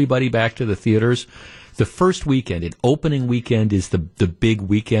brought everybody back to the theaters. The first weekend, opening weekend is the big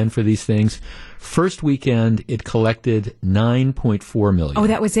weekend for these things. First weekend, it collected $9.4 million. Oh,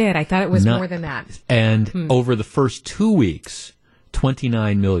 that was it. I thought it was more than that. And over the first 2 weeks,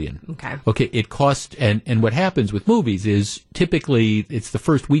 $29 million. Okay. It cost, and what happens with movies is typically it's the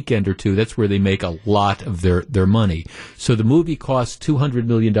first weekend or two. That's where they make a lot of their money. So the movie cost $200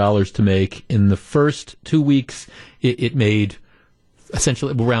 million to make. In the first 2 weeks, it made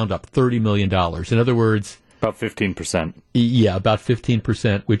essentially, we'll round up $30 million. In other words, about 15%. Yeah, about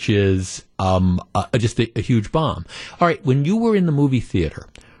 15%, which is just a huge bomb. All right, when you were in the movie theater,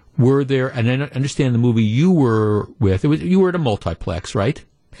 were there, and I understand the movie you were with, you were at a multiplex, right?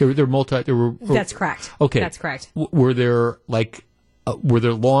 That's correct. Okay. That's correct. Were there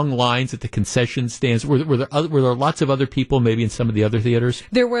long lines at the concession stands? Were there lots of other people maybe in some of the other theaters?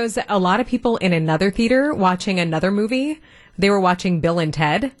 There was a lot of people in another theater watching another movie. They were watching Bill and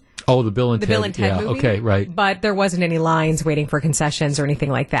Ted. Oh, the Bill and Ted movie. Okay, right. But there wasn't any lines waiting for concessions or anything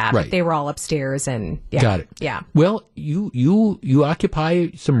like that. Right. They were all upstairs and Got it. Yeah. Well, you occupy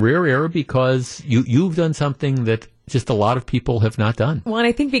some rare air because you've done something that just a lot of people have not done. Well, and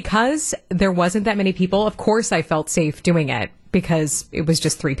I think because there wasn't that many people, of course I felt safe doing it because it was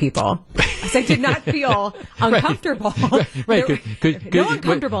just 3 people. So I did not feel uncomfortable. Right. No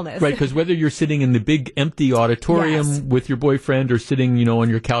uncomfortableness. Right, because whether you're sitting in the big empty auditorium Yes. with your boyfriend or sitting, on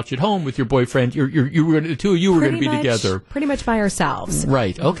your couch at home with your boyfriend, the two of you were going to be together. Pretty much by ourselves.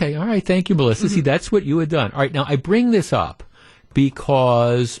 Right. Okay. All right. Thank you, Melissa. See, that's what you had done. All right. Now, I bring this up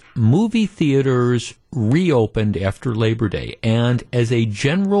because movie theaters reopened after Labor Day. And as a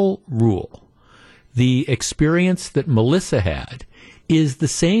general rule, the experience that Melissa had is the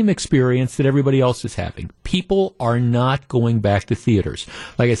same experience that everybody else is having. People are not going back to theaters.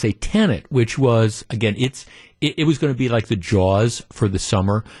 Like I say, Tenet, which was, again, it was going to be like the Jaws for the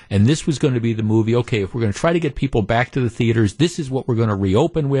summer, and this was going to be the movie, okay, if we're going to try to get people back to the theaters, this is what we're going to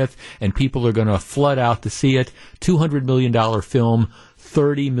reopen with, and people are going to flood out to see it. $200 million film,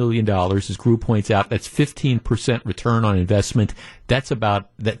 $30 million, as Gru points out. That's 15% return on investment. That's a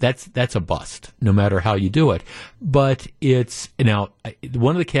bust, no matter how you do it. But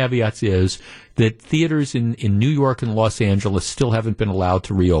one of the caveats is that theaters in New York and Los Angeles still haven't been allowed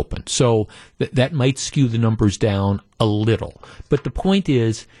to reopen. So that might skew the numbers down a little. But the point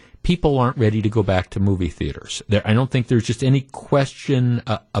is, people aren't ready to go back to movie theaters. I don't think there's just any question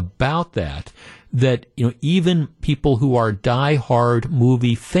about that even people who are diehard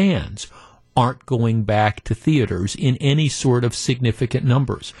movie fans aren't going back to theaters in any sort of significant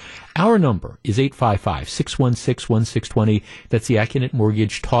numbers. Our number is 855-616-1620. That's the Acunet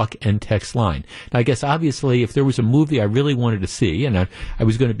Mortgage talk and text line. Now, I guess obviously if there was a movie I really wanted to see, and I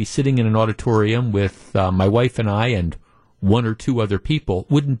was going to be sitting in an auditorium with my wife and I and 1 or 2 other people,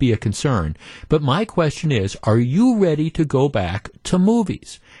 wouldn't be a concern. But my question is, are you ready to go back to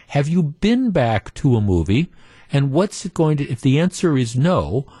movies? Have you been back to a movie? And what's it going to, if the answer is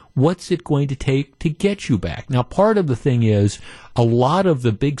no, what's it going to take to get you back? Now, part of the thing is, a lot of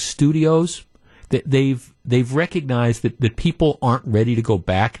the big studios, that they've recognized that people aren't ready to go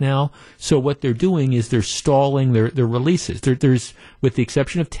back now. So what they're doing is they're stalling their releases. There's, with the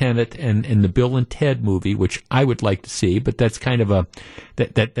exception of Tenet and the Bill and Ted movie, which I would like to see, but that's kind of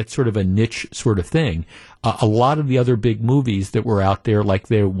that's sort of a niche sort of thing. A lot of the other big movies that were out there, like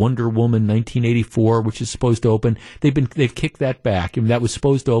the Wonder Woman 1984, which is supposed to open, they've kicked that back. I mean, that was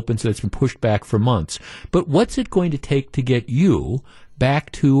supposed to open, so that's been pushed back for months. But what's it going to take to get you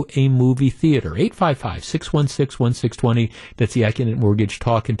back to a movie theater? 855-616-1620. That's the Acunet Mortgage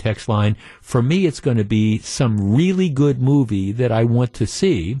talk and text line. For me, it's going to be some really good movie that I want to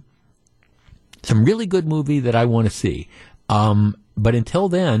see. But until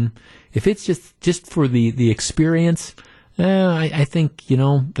then, if it's just for the experience, I think,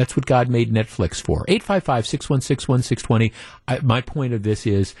 that's what God made Netflix for. 855-616-1620. My point of this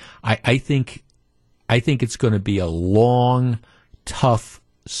is, I think it's going to be a long, tough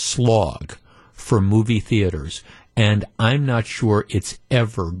slog for movie theaters, and I'm not sure it's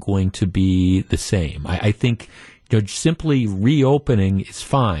ever going to be the same. I think simply reopening is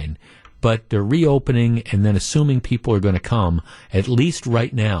fine, but they're reopening and then assuming people are going to come. At least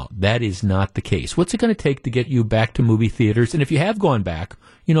right now, that is not the case. What's it going to take to get you back to movie theaters? And if you have gone back,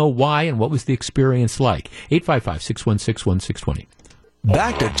 why and what was the experience like? 855-616-1620.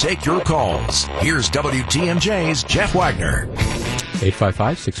 Back to take your calls. Here's WTMJ's Jeff Wagner.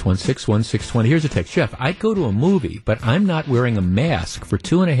 855-616-1620. Here's a text. Jeff, I'd go to a movie, but I'm not wearing a mask for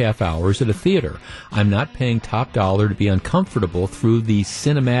 2.5 hours at a theater. I'm not paying top dollar to be uncomfortable through the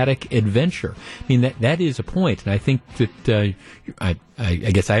cinematic adventure. I mean, that is a point, and I think that I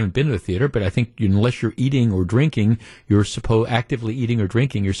guess I haven't been to a theater, but I think unless you're eating or drinking, actively eating or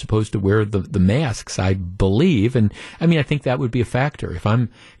drinking, you're supposed to wear the masks, I believe. And I mean, I think that would be a factor.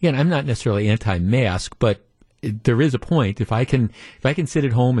 I'm not necessarily anti-mask, but there is a point. If I can sit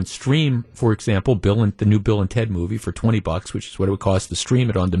at home and stream, for example, the new Bill and Ted movie for $20, which is what it would cost to stream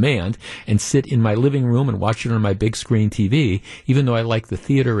it on demand, and sit in my living room and watch it on my big screen TV, even though I like the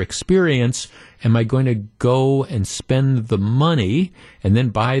theater experience, am I going to go and spend the money and then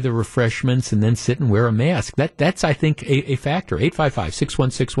buy the refreshments and then sit and wear a mask? That's I think, a factor.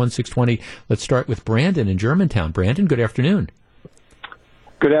 855-616-1620. Let's start with Brandon in Germantown. Brandon, good afternoon.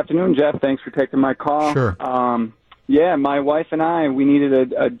 Good afternoon, Jeff. Thanks for taking my call. Sure. Yeah, my wife and I, we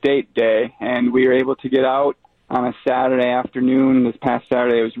needed a date day, and we were able to get out on a Saturday afternoon. This past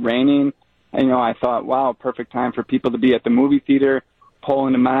Saturday, it was raining. And, I thought, wow, perfect time for people to be at the movie theater, pull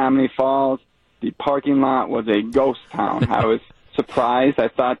into Menominee Falls. The parking lot was a ghost town. I was surprised. I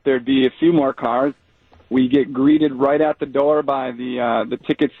thought there'd be a few more cars. We get greeted right at the door by the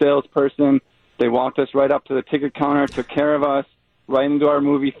ticket salesperson. They walked us right up to the ticket counter, took care of us, right into our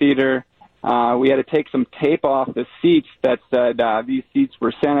movie theater. We had to take some tape off the seats that said these seats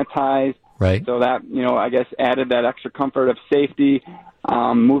were sanitized. Right. So that, I guess added that extra comfort of safety.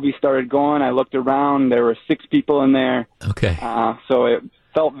 Movie started going. I looked around. There were 6 people in there. Okay. So it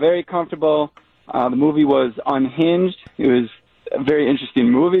felt very comfortable. The movie was unhinged. It was a very interesting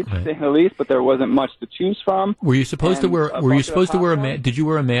movie, to say the least, but there wasn't much to choose from. Were you supposed to wear a mask? Did you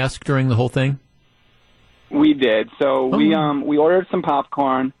wear a mask during the whole thing? We did. So we ordered some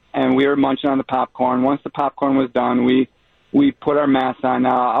popcorn, and we were munching on the popcorn. Once the popcorn was done, we put our masks on.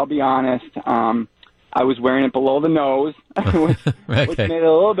 Now, I'll be honest, I was wearing it below the nose, which made it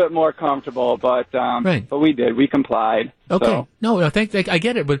a little bit more comfortable, but we did. We complied. Okay. So. No, I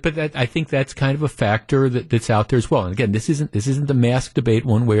get it, but I think that's kind of a factor that's out there as well. And again, this isn't the mask debate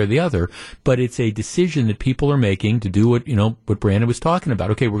one way or the other, but it's a decision that people are making to do what Brandon was talking about.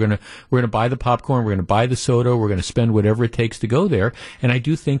 Okay, we're gonna buy the popcorn, we're gonna buy the soda, we're gonna spend whatever it takes to go there. And I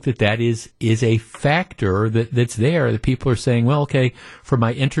do think that is a factor that's there, that people are saying, well, okay, for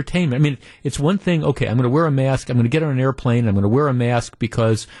my entertainment. I mean, it's one thing, okay, I'm gonna wear a mask, I'm gonna get on an airplane, I'm gonna wear a mask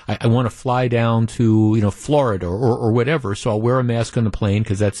because I want to fly down to, Florida or whatever. So I'll wear a mask on the plane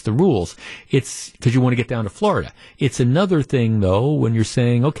because that's the rules. It's because you want to get down to Florida. It's another thing, though, when you're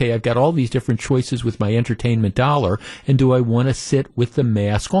saying, okay, I've got all these different choices with my entertainment dollar, and do I want to sit with the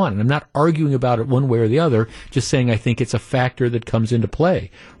mask on? And I'm not arguing about it one way or the other, just saying I think it's a factor that comes into play.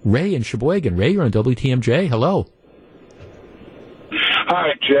 Ray in Sheboygan. Ray, you're on WTMJ. Hello.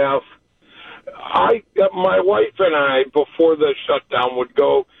 Hi, Jeff. My wife and I, before the shutdown, would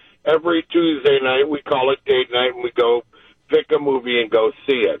go every Tuesday night. We call it date night, and we go pick a movie and go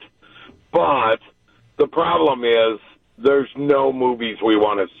see it. But the problem is there's no movies we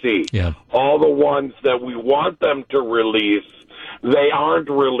want to see. Yeah. All the ones that we want them to release, they aren't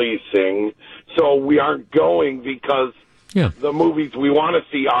releasing, so we aren't going because the movies we want to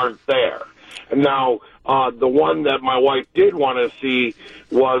see aren't there. And now, the one that my wife did want to see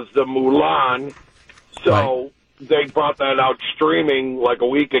was the Mulan, so they brought that out streaming like a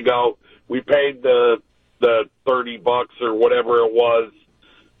week ago. We paid the $30 or whatever it was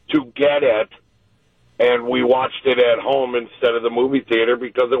to get it, and we watched it at home instead of the movie theater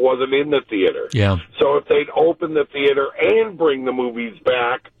because it wasn't in the theater. Yeah. So if they'd open the theater and bring the movies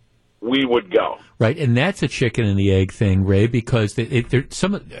back, we would go. Right, and that's a chicken and the egg thing, Ray, because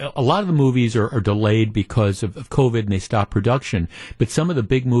a lot of the movies are delayed because of COVID and they stop production. But some of the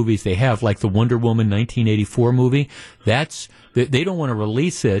big movies they have, like the Wonder Woman 1984 movie, they don't want to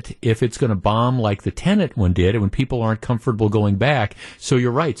release it if it's going to bomb like the Tenet one did, and when people aren't comfortable going back. So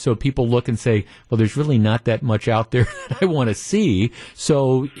you're right. So people look and say, well, there's really not that much out there that I want to see.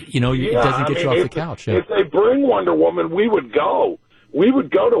 So, it doesn't get you off the couch. If they bring Wonder Woman, we would go. We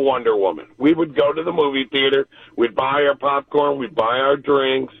would go to Wonder Woman. We would go to the movie theater. We'd buy our popcorn. We'd buy our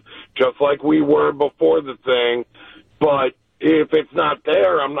drinks, just like we were before the thing. But if it's not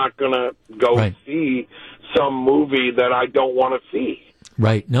there, I'm not going to go see some movie that I don't want to see.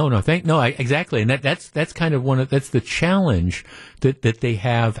 Right. Exactly. And that's kind of that's the challenge that they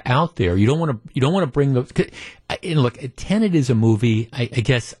have out there. You don't want to bring those. And look, Tenet is a movie, I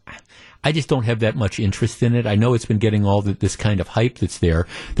guess. I just don't have that much interest in it. I know it's been getting all this kind of hype that's there.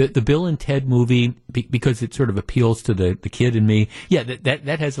 The Bill and Ted movie, because it sort of appeals to the kid in me,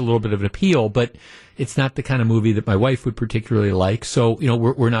 that has a little bit of an appeal, but it's not the kind of movie that my wife would particularly like. So,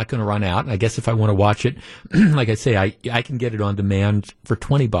 we're not going to run out. And I guess if I want to watch it, like I say, I can get it on demand for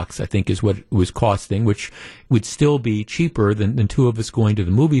 $20, I think is what it was costing, which would still be cheaper than two of us going to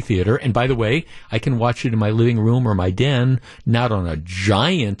the movie theater. And by the way, I can watch it in my living room or my den, not on a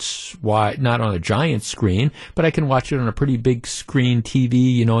giant not on a giant screen, but I can watch it on a pretty big screen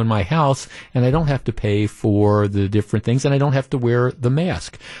TV, in my house, and I don't have to pay for the different things, and I don't have to wear the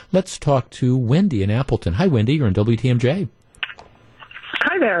mask. Let's talk to Wendy in Appleton. Hi, Wendy. You're on WTMJ.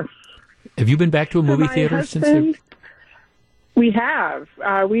 Hi there. Have you been back to a movie theater since? We have.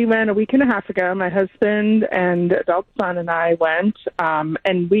 We went a week and a half ago. My husband and adult son and I went,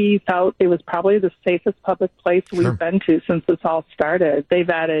 and we felt it was probably the safest public place we've been to since this all started. They've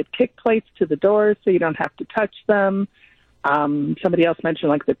added kick plates to the doors so you don't have to touch them. Somebody else mentioned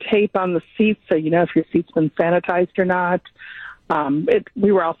like the tape on the seats so you know if your seat's been sanitized or not.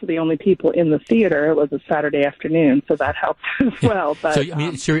 We were also the only people in the theater. It was a Saturday afternoon, so that helped as well. But, so,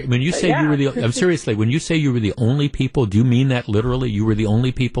 when you say you were the, seriously, when you say you were the only people, do you mean that literally? You were the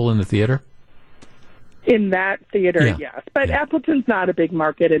only people in the theater? In that theater, yes. But Appleton's not a big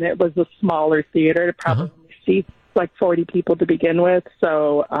market, and it was a smaller theater. It probably seats like 40 people to begin with.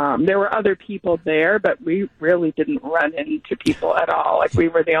 So there were other people there, but we really didn't run into people at all. Like we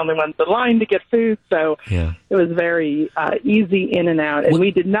were the only ones in line to get food, so it was very easy in and out. And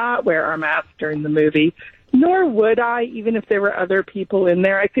we did not wear our masks during the movie, nor would I, even if there were other people in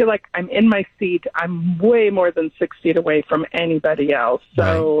there. I feel like I'm in my seat. I'm way more than 6 feet away from anybody else.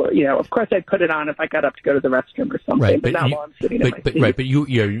 So, of course I'd put it on if I got up to go to the restroom or something, but not while I'm sitting in my seat. Right, but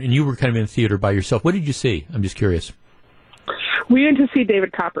you were kind of in the theater by yourself. What did you see? I'm just curious. We went to see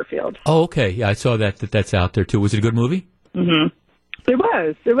David Copperfield. Oh, okay. Yeah, I saw that's out there, too. Was it a good movie? Mm-hmm. It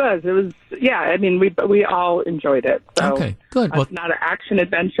was. Yeah, I mean, we all enjoyed it. So, okay, good. Well, it's not an action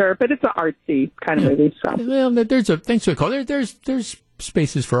adventure, but it's an artsy kind of movie. So. Well, thanks for the call. There's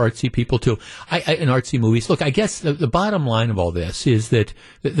spaces for artsy people too. In artsy movies. Look, I guess the bottom line of all this is that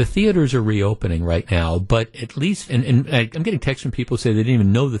the theaters are reopening right now, but at least, and I'm getting texts from people who say they didn't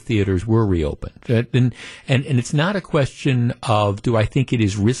even know the theaters were reopened. And it's not a question of do I think it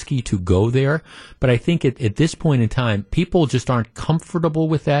is risky to go there, but I think at this point in time, people just aren't comfortable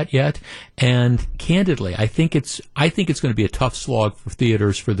with that yet. And candidly, I think it's going to be a tough slog for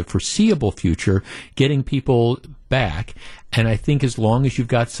theaters for the foreseeable future, getting people back. And I think as long as you've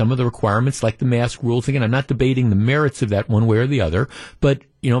got some of the requirements, like the mask rules, again, I'm not debating the merits of that one way or the other, but,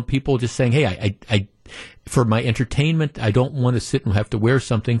 people just saying, hey, I for my entertainment, I don't want to sit and have to wear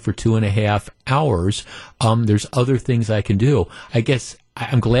something for 2.5 hours. There's other things I can do. I guess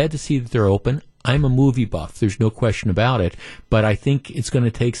I'm glad to see that they're open. I'm a movie buff. There's no question about it. But I think it's going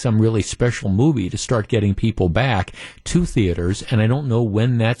to take some really special movie to start getting people back to theaters, and I don't know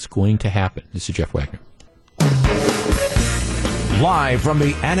when that's going to happen. This is Jeff Wagner. Live from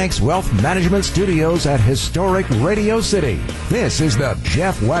the Annex Wealth Management Studios at historic Radio City, this is the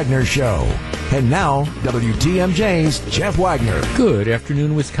Jeff Wagner Show. And now, WTMJ's Jeff Wagner. Good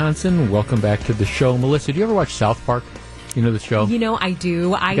afternoon, Wisconsin. Welcome back to the show. Melissa, do you ever watch South Park? You know the show? I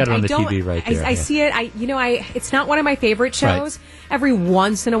do. I got it on the TV right there. I see it. It's not one of my favorite shows. Right. Every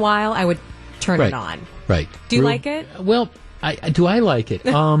once in a while, I would turn it on. Right. Do you like it? Well, do I like it?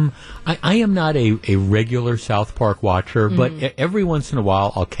 I am not a regular South Park watcher, but every once in a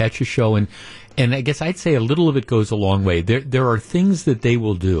while I'll catch a show, and I guess I'd say a little of it goes a long way. There are things that they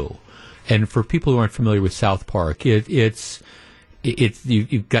will do, and for people who aren't familiar with South Park, it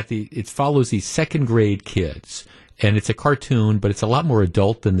follows these second grade kids, and it's a cartoon, but it's a lot more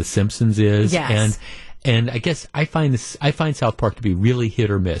adult than The Simpsons is. Yes. And I guess I find South Park to be really hit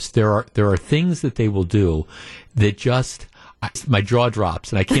or miss. There are things that they will do that just my jaw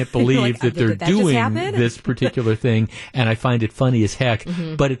drops, and I can't believe that they're doing this particular thing, and I find it funny as heck.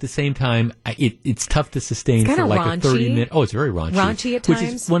 Mm-hmm. But at the same time, it's tough to sustain for like raunchy. A 30-minute. Oh, it's very raunchy. Raunchy at times. Which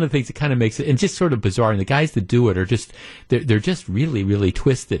is one of the things that kind of makes it, and just sort of bizarre. And the guys that do it are just, they're just really, really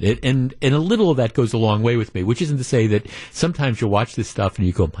twisted. And a little of that goes a long way with me, which isn't to say that sometimes you'll watch this stuff and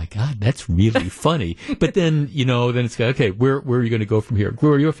you go, my God, that's really funny. But then, then it's okay, where are you going to go from here?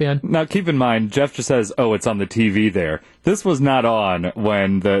 Gru, are you a fan? Now, keep in mind, Jeff just says, oh, it's on the TV there. This was not on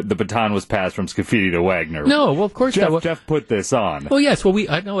when the baton was passed from Scafidi to Wagner. No, well, of course not. Jeff put this on. Well, yes. Well,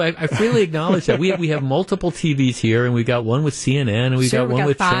 I freely acknowledge that. We have multiple TVs here, and we've got one with CNN, and we've got one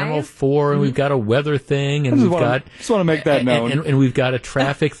with 5? Channel 4, and we've got a weather thing, and just want to make that known. And we've got a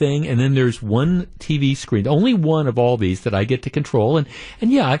traffic thing, and then there's one TV screen, only one of all these that I get to control. And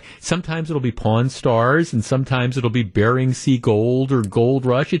sometimes it'll be Pawn Stars, and sometimes it'll be Bering Sea Gold or Gold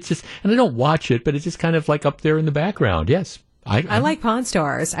Rush. It's just, and I don't watch it, but it's just kind of like up there in the background. Yes. I like Pawn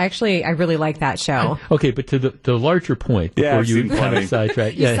Stars. Actually, I really like that show. Okay, but to the larger point, before you kind of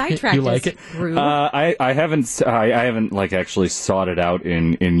sidetrack, you like it? I haven't actually sought it out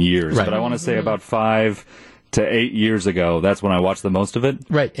in years, right. But I want to say about 5 to 8 years ago, that's when I watched the most of it.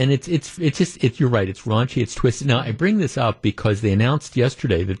 Right, and it's you're right. It's raunchy. It's twisted. Now I bring this up because they announced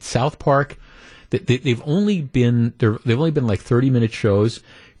yesterday that South Park, they've only been like 30-minute shows.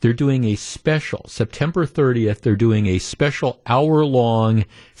 They're doing a special September 30th. They're doing a special hour-long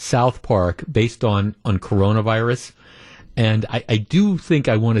South Park based on coronavirus. And I do think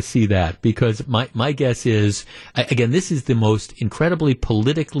I want to see that because my guess is, again, this is the most incredibly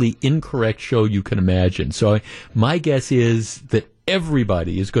politically incorrect show you can imagine. So my guess is that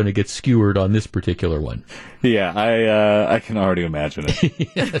everybody is going to get skewered on this particular one. Yeah, I can already imagine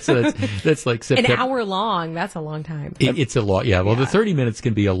it. Yeah, so that's like September. An hour long. That's a long time. It's a lot. Yeah. Well, the 30 minutes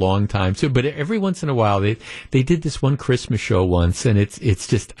can be a long time too. But every once in a while, they did this one Christmas show once, and it's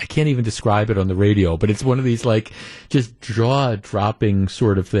just I can't even describe it on the radio. But it's one of these like just jaw dropping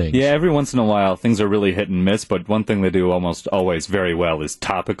sort of things. Yeah. Every once in a while, things are really hit and miss. But one thing they do almost always very well is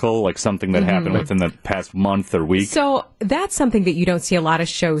topical, like something that happened within the past month or week. So that's something that you don't see a lot of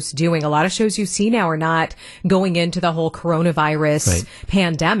shows doing. A lot of shows you see now are not going into the whole coronavirus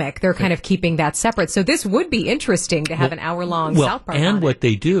pandemic. They're kind of keeping that separate. So this would be interesting to have an hour-long South Park. And what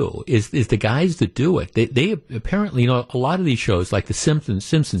they do is the guys that do it, they apparently, a lot of these shows like The Simpsons,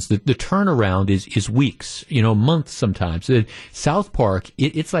 the turnaround is weeks, months sometimes. South Park,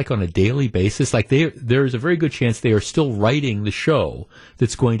 it's like on a daily basis. Like there's a very good chance they are still writing the show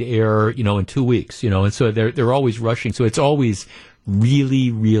that's going to air, in 2 weeks, and so they're always rushing. So it's always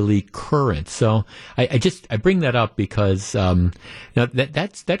really, really current. So I bring that up because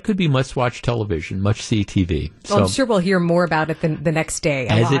that could be must-watch television, must-see TV. So, well, I'm sure we'll hear more about it the next day,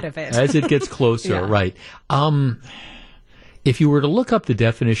 a lot of it. As it gets closer, right. If you were to look up the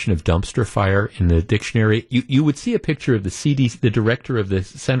definition of dumpster fire in the dictionary, you would see a picture of the CDC, the director of the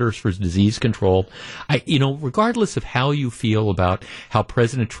Centers for Disease Control. Regardless of how you feel about how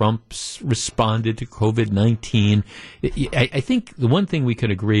President Trump's responded to COVID-19, I think the one thing we can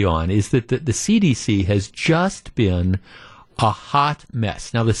agree on is that the CDC has just been a hot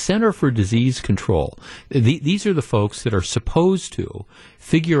mess. Now, the Center for Disease Control, these are the folks that are supposed to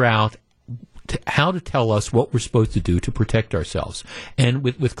figure out how to tell us what we're supposed to do to protect ourselves. And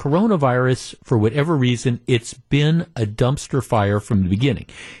with coronavirus, for whatever reason, it's been a dumpster fire from the beginning.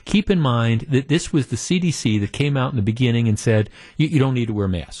 Keep in mind that this was the CDC that came out in the beginning and said, you don't need to wear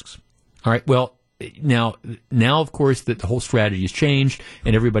masks. All right, well, now, of course, that the whole strategy has changed,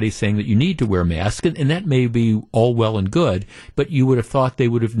 and everybody's saying that you need to wear masks, and that may be all well and good, but you would have thought they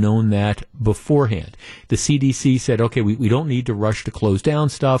would have known that beforehand. The CDC said, okay, we don't need to rush to close down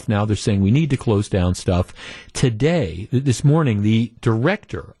stuff. Now they're saying we need to close down stuff. Today, this morning, the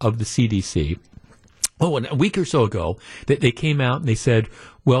director of the CDC, a week or so ago, they came out and they said,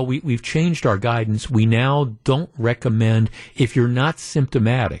 well, we've changed our guidance. We now don't recommend, if you're not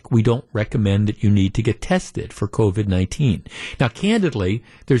symptomatic, we don't recommend that you need to get tested for COVID-19. Now, candidly,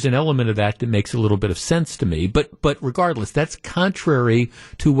 there's an element of that makes a little bit of sense to me, but regardless, that's contrary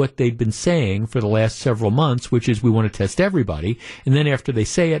to what they've been saying for the last several months, which is we want to test everybody. And then after they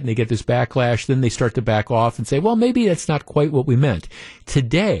say it and they get this backlash, then they start to back off and say, well, maybe that's not quite what we meant.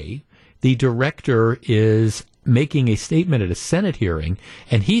 Today, the director is making a statement at a Senate hearing,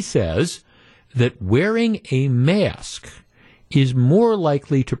 and he says that wearing a mask is more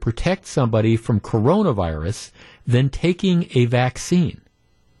likely to protect somebody from coronavirus than taking a vaccine.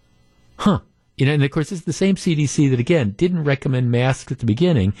 And of course, this is the same CDC that, again, didn't recommend masks at the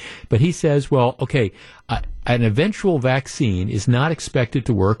beginning, but he says, well, okay, an eventual vaccine is not expected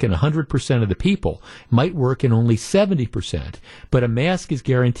to work in 100% of the people. It might work in only 70%, but a mask is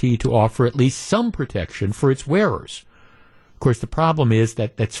guaranteed to offer at least some protection for its wearers. Of course, the problem is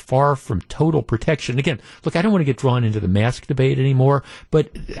that that's far from total protection. Again, look, I don't want to get drawn into the mask debate anymore, but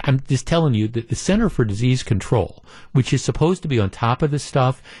I'm just telling you that the Center for Disease Control, which is supposed to be on top of this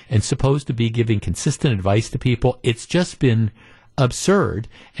stuff and supposed to be giving consistent advice to people, it's just been absurd.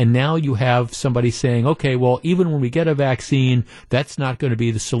 And now you have somebody saying, okay, well, even when we get a vaccine, that's not going to be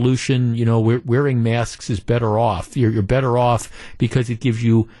the solution. Wearing masks is better off. You're better off because it gives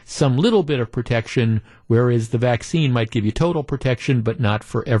you some little bit of protection, whereas the vaccine might give you total protection, but not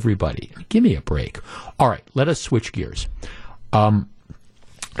for everybody. Give me a break. All right, let us switch gears.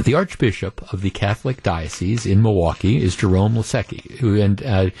 The Archbishop of the Catholic Diocese in Milwaukee is Jerome Lisecki,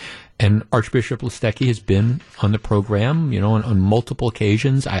 and Archbishop Lisecki has been on the program, on multiple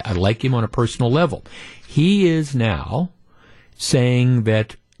occasions. I like him on a personal level. He is now saying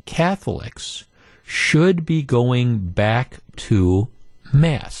that Catholics should be going back to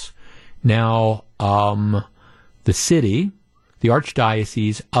Mass. Now, the city, the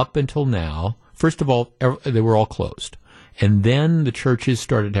Archdiocese, up until now, first of all, they were all closed. And then the churches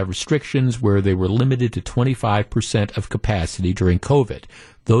started to have restrictions where they were limited to 25% of capacity during COVID.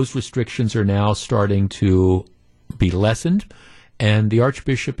 Those restrictions are now starting to be lessened. And the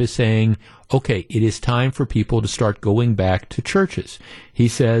Archbishop is saying, okay, it is time for people to start going back to churches. He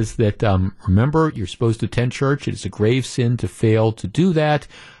says that, remember, you're supposed to attend church. It is a grave sin to fail to do that.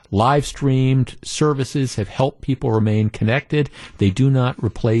 Live streamed services have helped people remain connected. They do not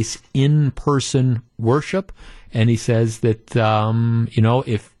replace in-person worship. And he says that,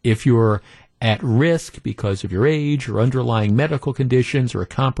 if you're at risk because of your age or underlying medical conditions or a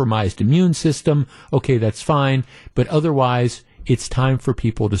compromised immune system, okay, that's fine. But otherwise, it's time for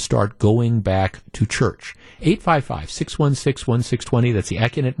people to start going back to church. 855-616-1620. That's the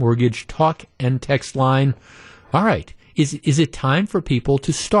AccuNet Mortgage talk and text line. All right. Is it time for people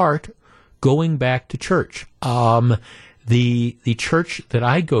to start going back to church? The church that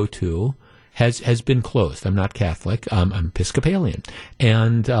I go to has been closed. I'm not Catholic. I'm Episcopalian.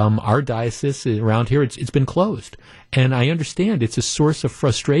 And our diocese around here, it's been closed. And I understand it's a source of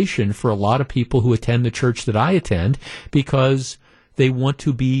frustration for a lot of people who attend the church that I attend because they want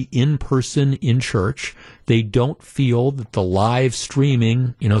to be in person in church. They don't feel that the live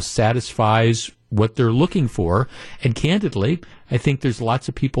streaming, satisfies what they're looking for. And candidly, I think there's lots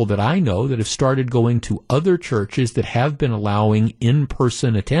of people that I know that have started going to other churches that have been allowing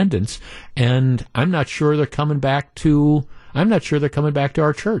in-person attendance, and I'm not sure they're coming back to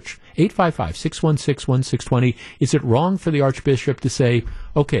our church. 855-616-1620. Is it wrong for the Archbishop to say,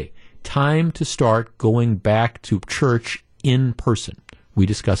 okay, time to start going back to church in person? We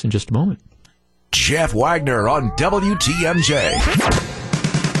discuss in just a moment. Jeff Wagner on WTMJ.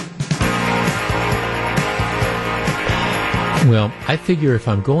 Well, I figure if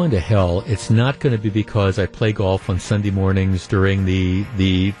I'm going to hell, it's not going to be because I play golf on Sunday mornings during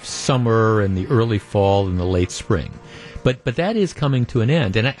the summer and the early fall and the late spring. But that is coming to an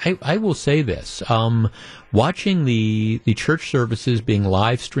end. And I will say this. Watching the church services being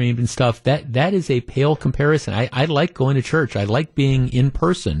live streamed and stuff, that is a pale comparison. I like going to church. I like being in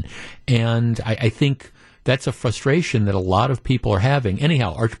person. And I think that's a frustration that a lot of people are having.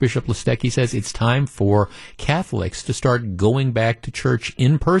 Anyhow, Archbishop Listecki says it's time for Catholics to start going back to church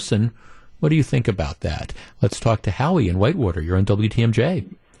in person. What do you think about that? Let's talk to Howie in Whitewater. You're on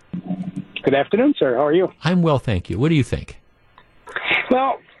WTMJ. Good afternoon, sir. How are you? I'm well, thank you. What do you think?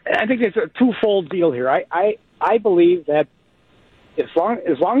 Well, I think it's a twofold deal here. I believe that as long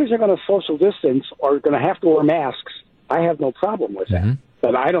as they're going to social distance or going to have to wear masks, I have no problem with that.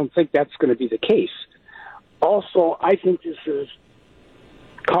 But I don't think that's going to be the case. Also, I think this is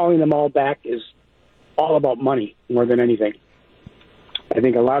calling them all back is all about money more than anything. I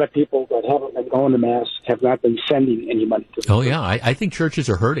think a lot of people that haven't been going to Mass have not been sending any money to them. Oh, yeah. I think churches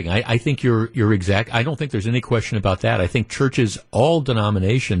are hurting. I think you're exact. I don't think there's any question about that. I think churches, all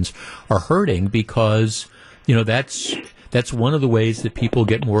denominations, are hurting because, that's one of the ways that people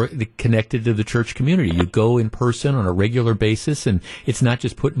get more connected to the church community. You go in person on a regular basis, and it's not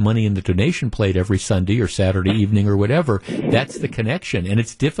just putting money in the donation plate every Sunday or Saturday evening or whatever. That's the connection, and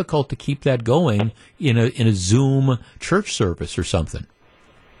it's difficult to keep that going in a Zoom church service or something.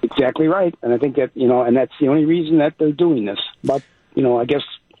 Exactly right, and I think that and that's the only reason that they're doing this. But I guess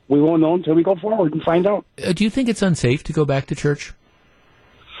we won't know until we go forward and find out. Do you think it's unsafe to go back to church?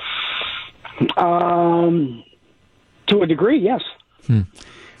 To a degree, yes.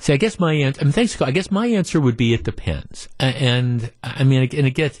 See, I guess my answer. I guess my answer would be it depends. And I mean, and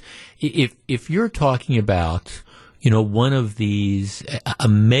it gets if you're talking about one of these a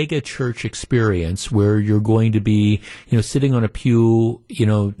mega church experience where you're going to be sitting on a pew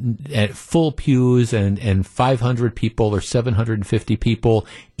at full pews and 500 people or 750 people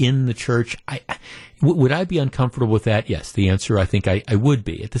in the church. Would I be uncomfortable with that? Yes, the answer I think I would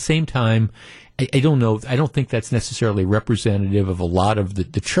be. At the same time, I don't know. I don't think that's necessarily representative of a lot of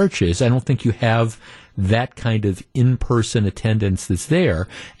the churches. I don't think you have that kind of in-person attendance that's there.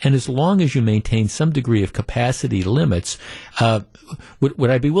 And as long as you maintain some degree of capacity limits,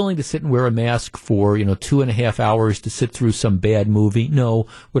 would I be willing to sit and wear a mask for 2.5 hours to sit through some bad movie? No.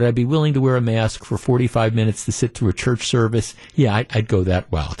 Would I be willing to wear a mask for 45 minutes to sit through a church service? Yeah, I'd go that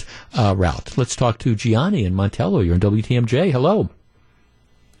route. Let's talk to Gianni in Montello. You're on WTMJ. Hello.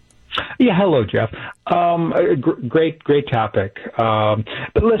 Yeah, hello, Jeff. Great topic.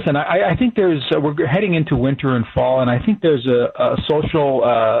 But listen, I think we're heading into winter and fall, and I think there's a social,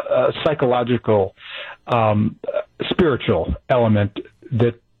 psychological, spiritual element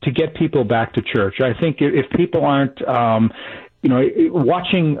that to get people back to church. I think if people aren't,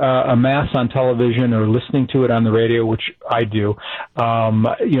 watching a mass on television or listening to it on the radio, which I do,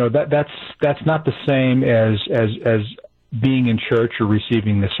 that's not the same as being in church or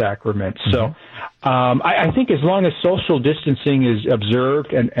receiving the sacrament. Mm-hmm. So I think as long as social distancing is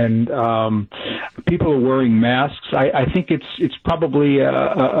observed and people are wearing masks, I think it's probably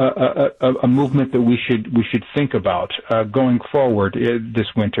a movement that we should think about going forward this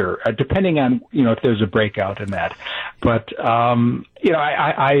winter, depending on if there's a breakout in that. But I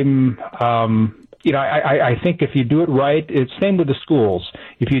think if you do it right, it's same with the schools.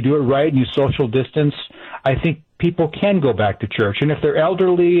 If you do it right and you social distance, I think people can go back to church. And if they're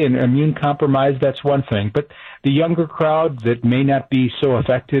elderly and immune compromised, that's one thing. But the younger crowd that may not be so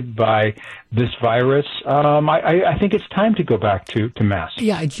affected by this virus, I think it's time to go back to mass.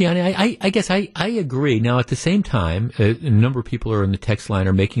 Yeah, Gianni, I guess I agree. Now, at the same time, a number of people are in the text line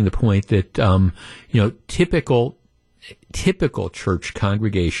are making the point that, typical church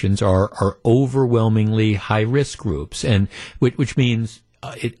congregations are overwhelmingly high-risk groups, and which means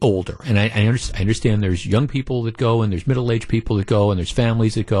older. And I understand there's young people that go, and there's middle-aged people that go, and there's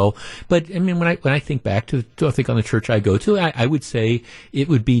families that go. But I mean, when I think back to I think on the church I go to, I would say it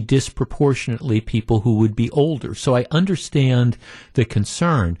would be disproportionately people who would be older. So I understand the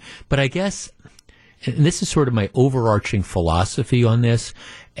concern, but I guess, and this is sort of my overarching philosophy on this.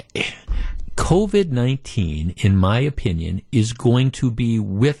 COVID-19, in my opinion, is going to be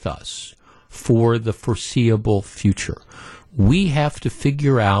with us for the foreseeable future. We have to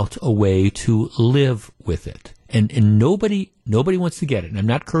figure out a way to live with it. And nobody wants to get it. And I'm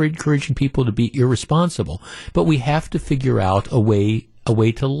not encouraging people to be irresponsible, but we have to figure out a way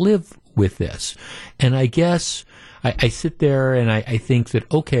to live with this. And I guess I sit there and I think that,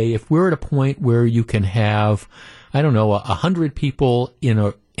 okay, if we're at a point where you can have, 100 people in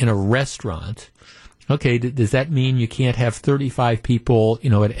a restaurant, okay, does that mean you can't have 35 people,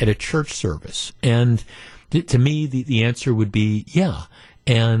 at a church service? And to me, the answer would be yeah.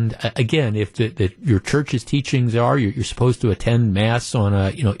 And again, if your church's teachings are you're supposed to attend mass on a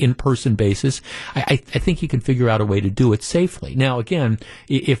in-person basis, I think you can figure out a way to do it safely. Now, again,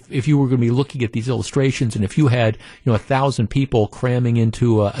 if you were going to be looking at these illustrations, and if you had 1,000 people cramming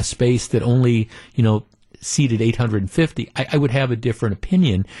into a space that only seated 850, I would have a different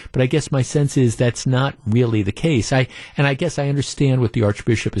opinion, but I guess my sense is that's not really the case. I guess I understand what the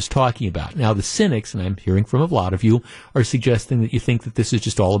Archbishop is talking about. Now, the cynics, and I'm hearing from a lot of you, are suggesting that you think that this is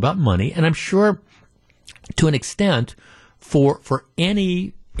just all about money, and I'm sure to an extent for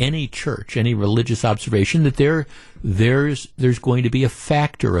any church, any religious observation, that there's going to be a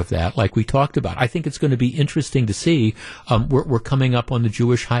factor of that, like we talked about. I think it's going to be interesting to see. We're coming up on the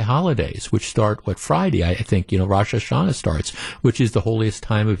Jewish high holidays, which start Friday. I think Rosh Hashanah starts, which is the holiest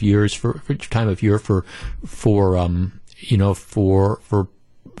time of year for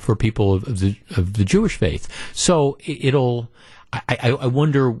people of the Jewish faith. So I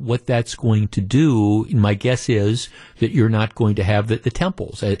wonder what that's going to do. My guess is that you're not going to have the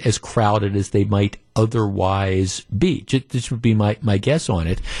temples as crowded as they might otherwise be. This would be my guess on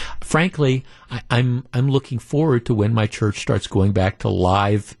it. Frankly, I'm looking forward to when my church starts going back to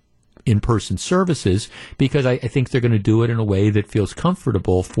live in-person services, because I think they're going to do it in a way that feels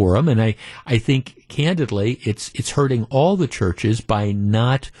comfortable for them. And I think, candidly, it's hurting all the churches by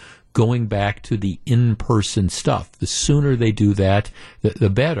not going back to the in-person stuff. The sooner they do that, the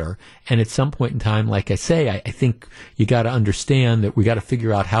better. And at some point in time, like I say, I think you got to understand that we got to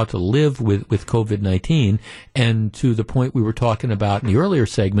figure out how to live with COVID-19. And to the point we were talking about in the earlier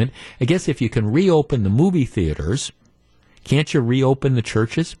segment, I guess if you can reopen the movie theaters, can't you reopen the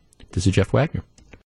churches? This is Jeff Wagner.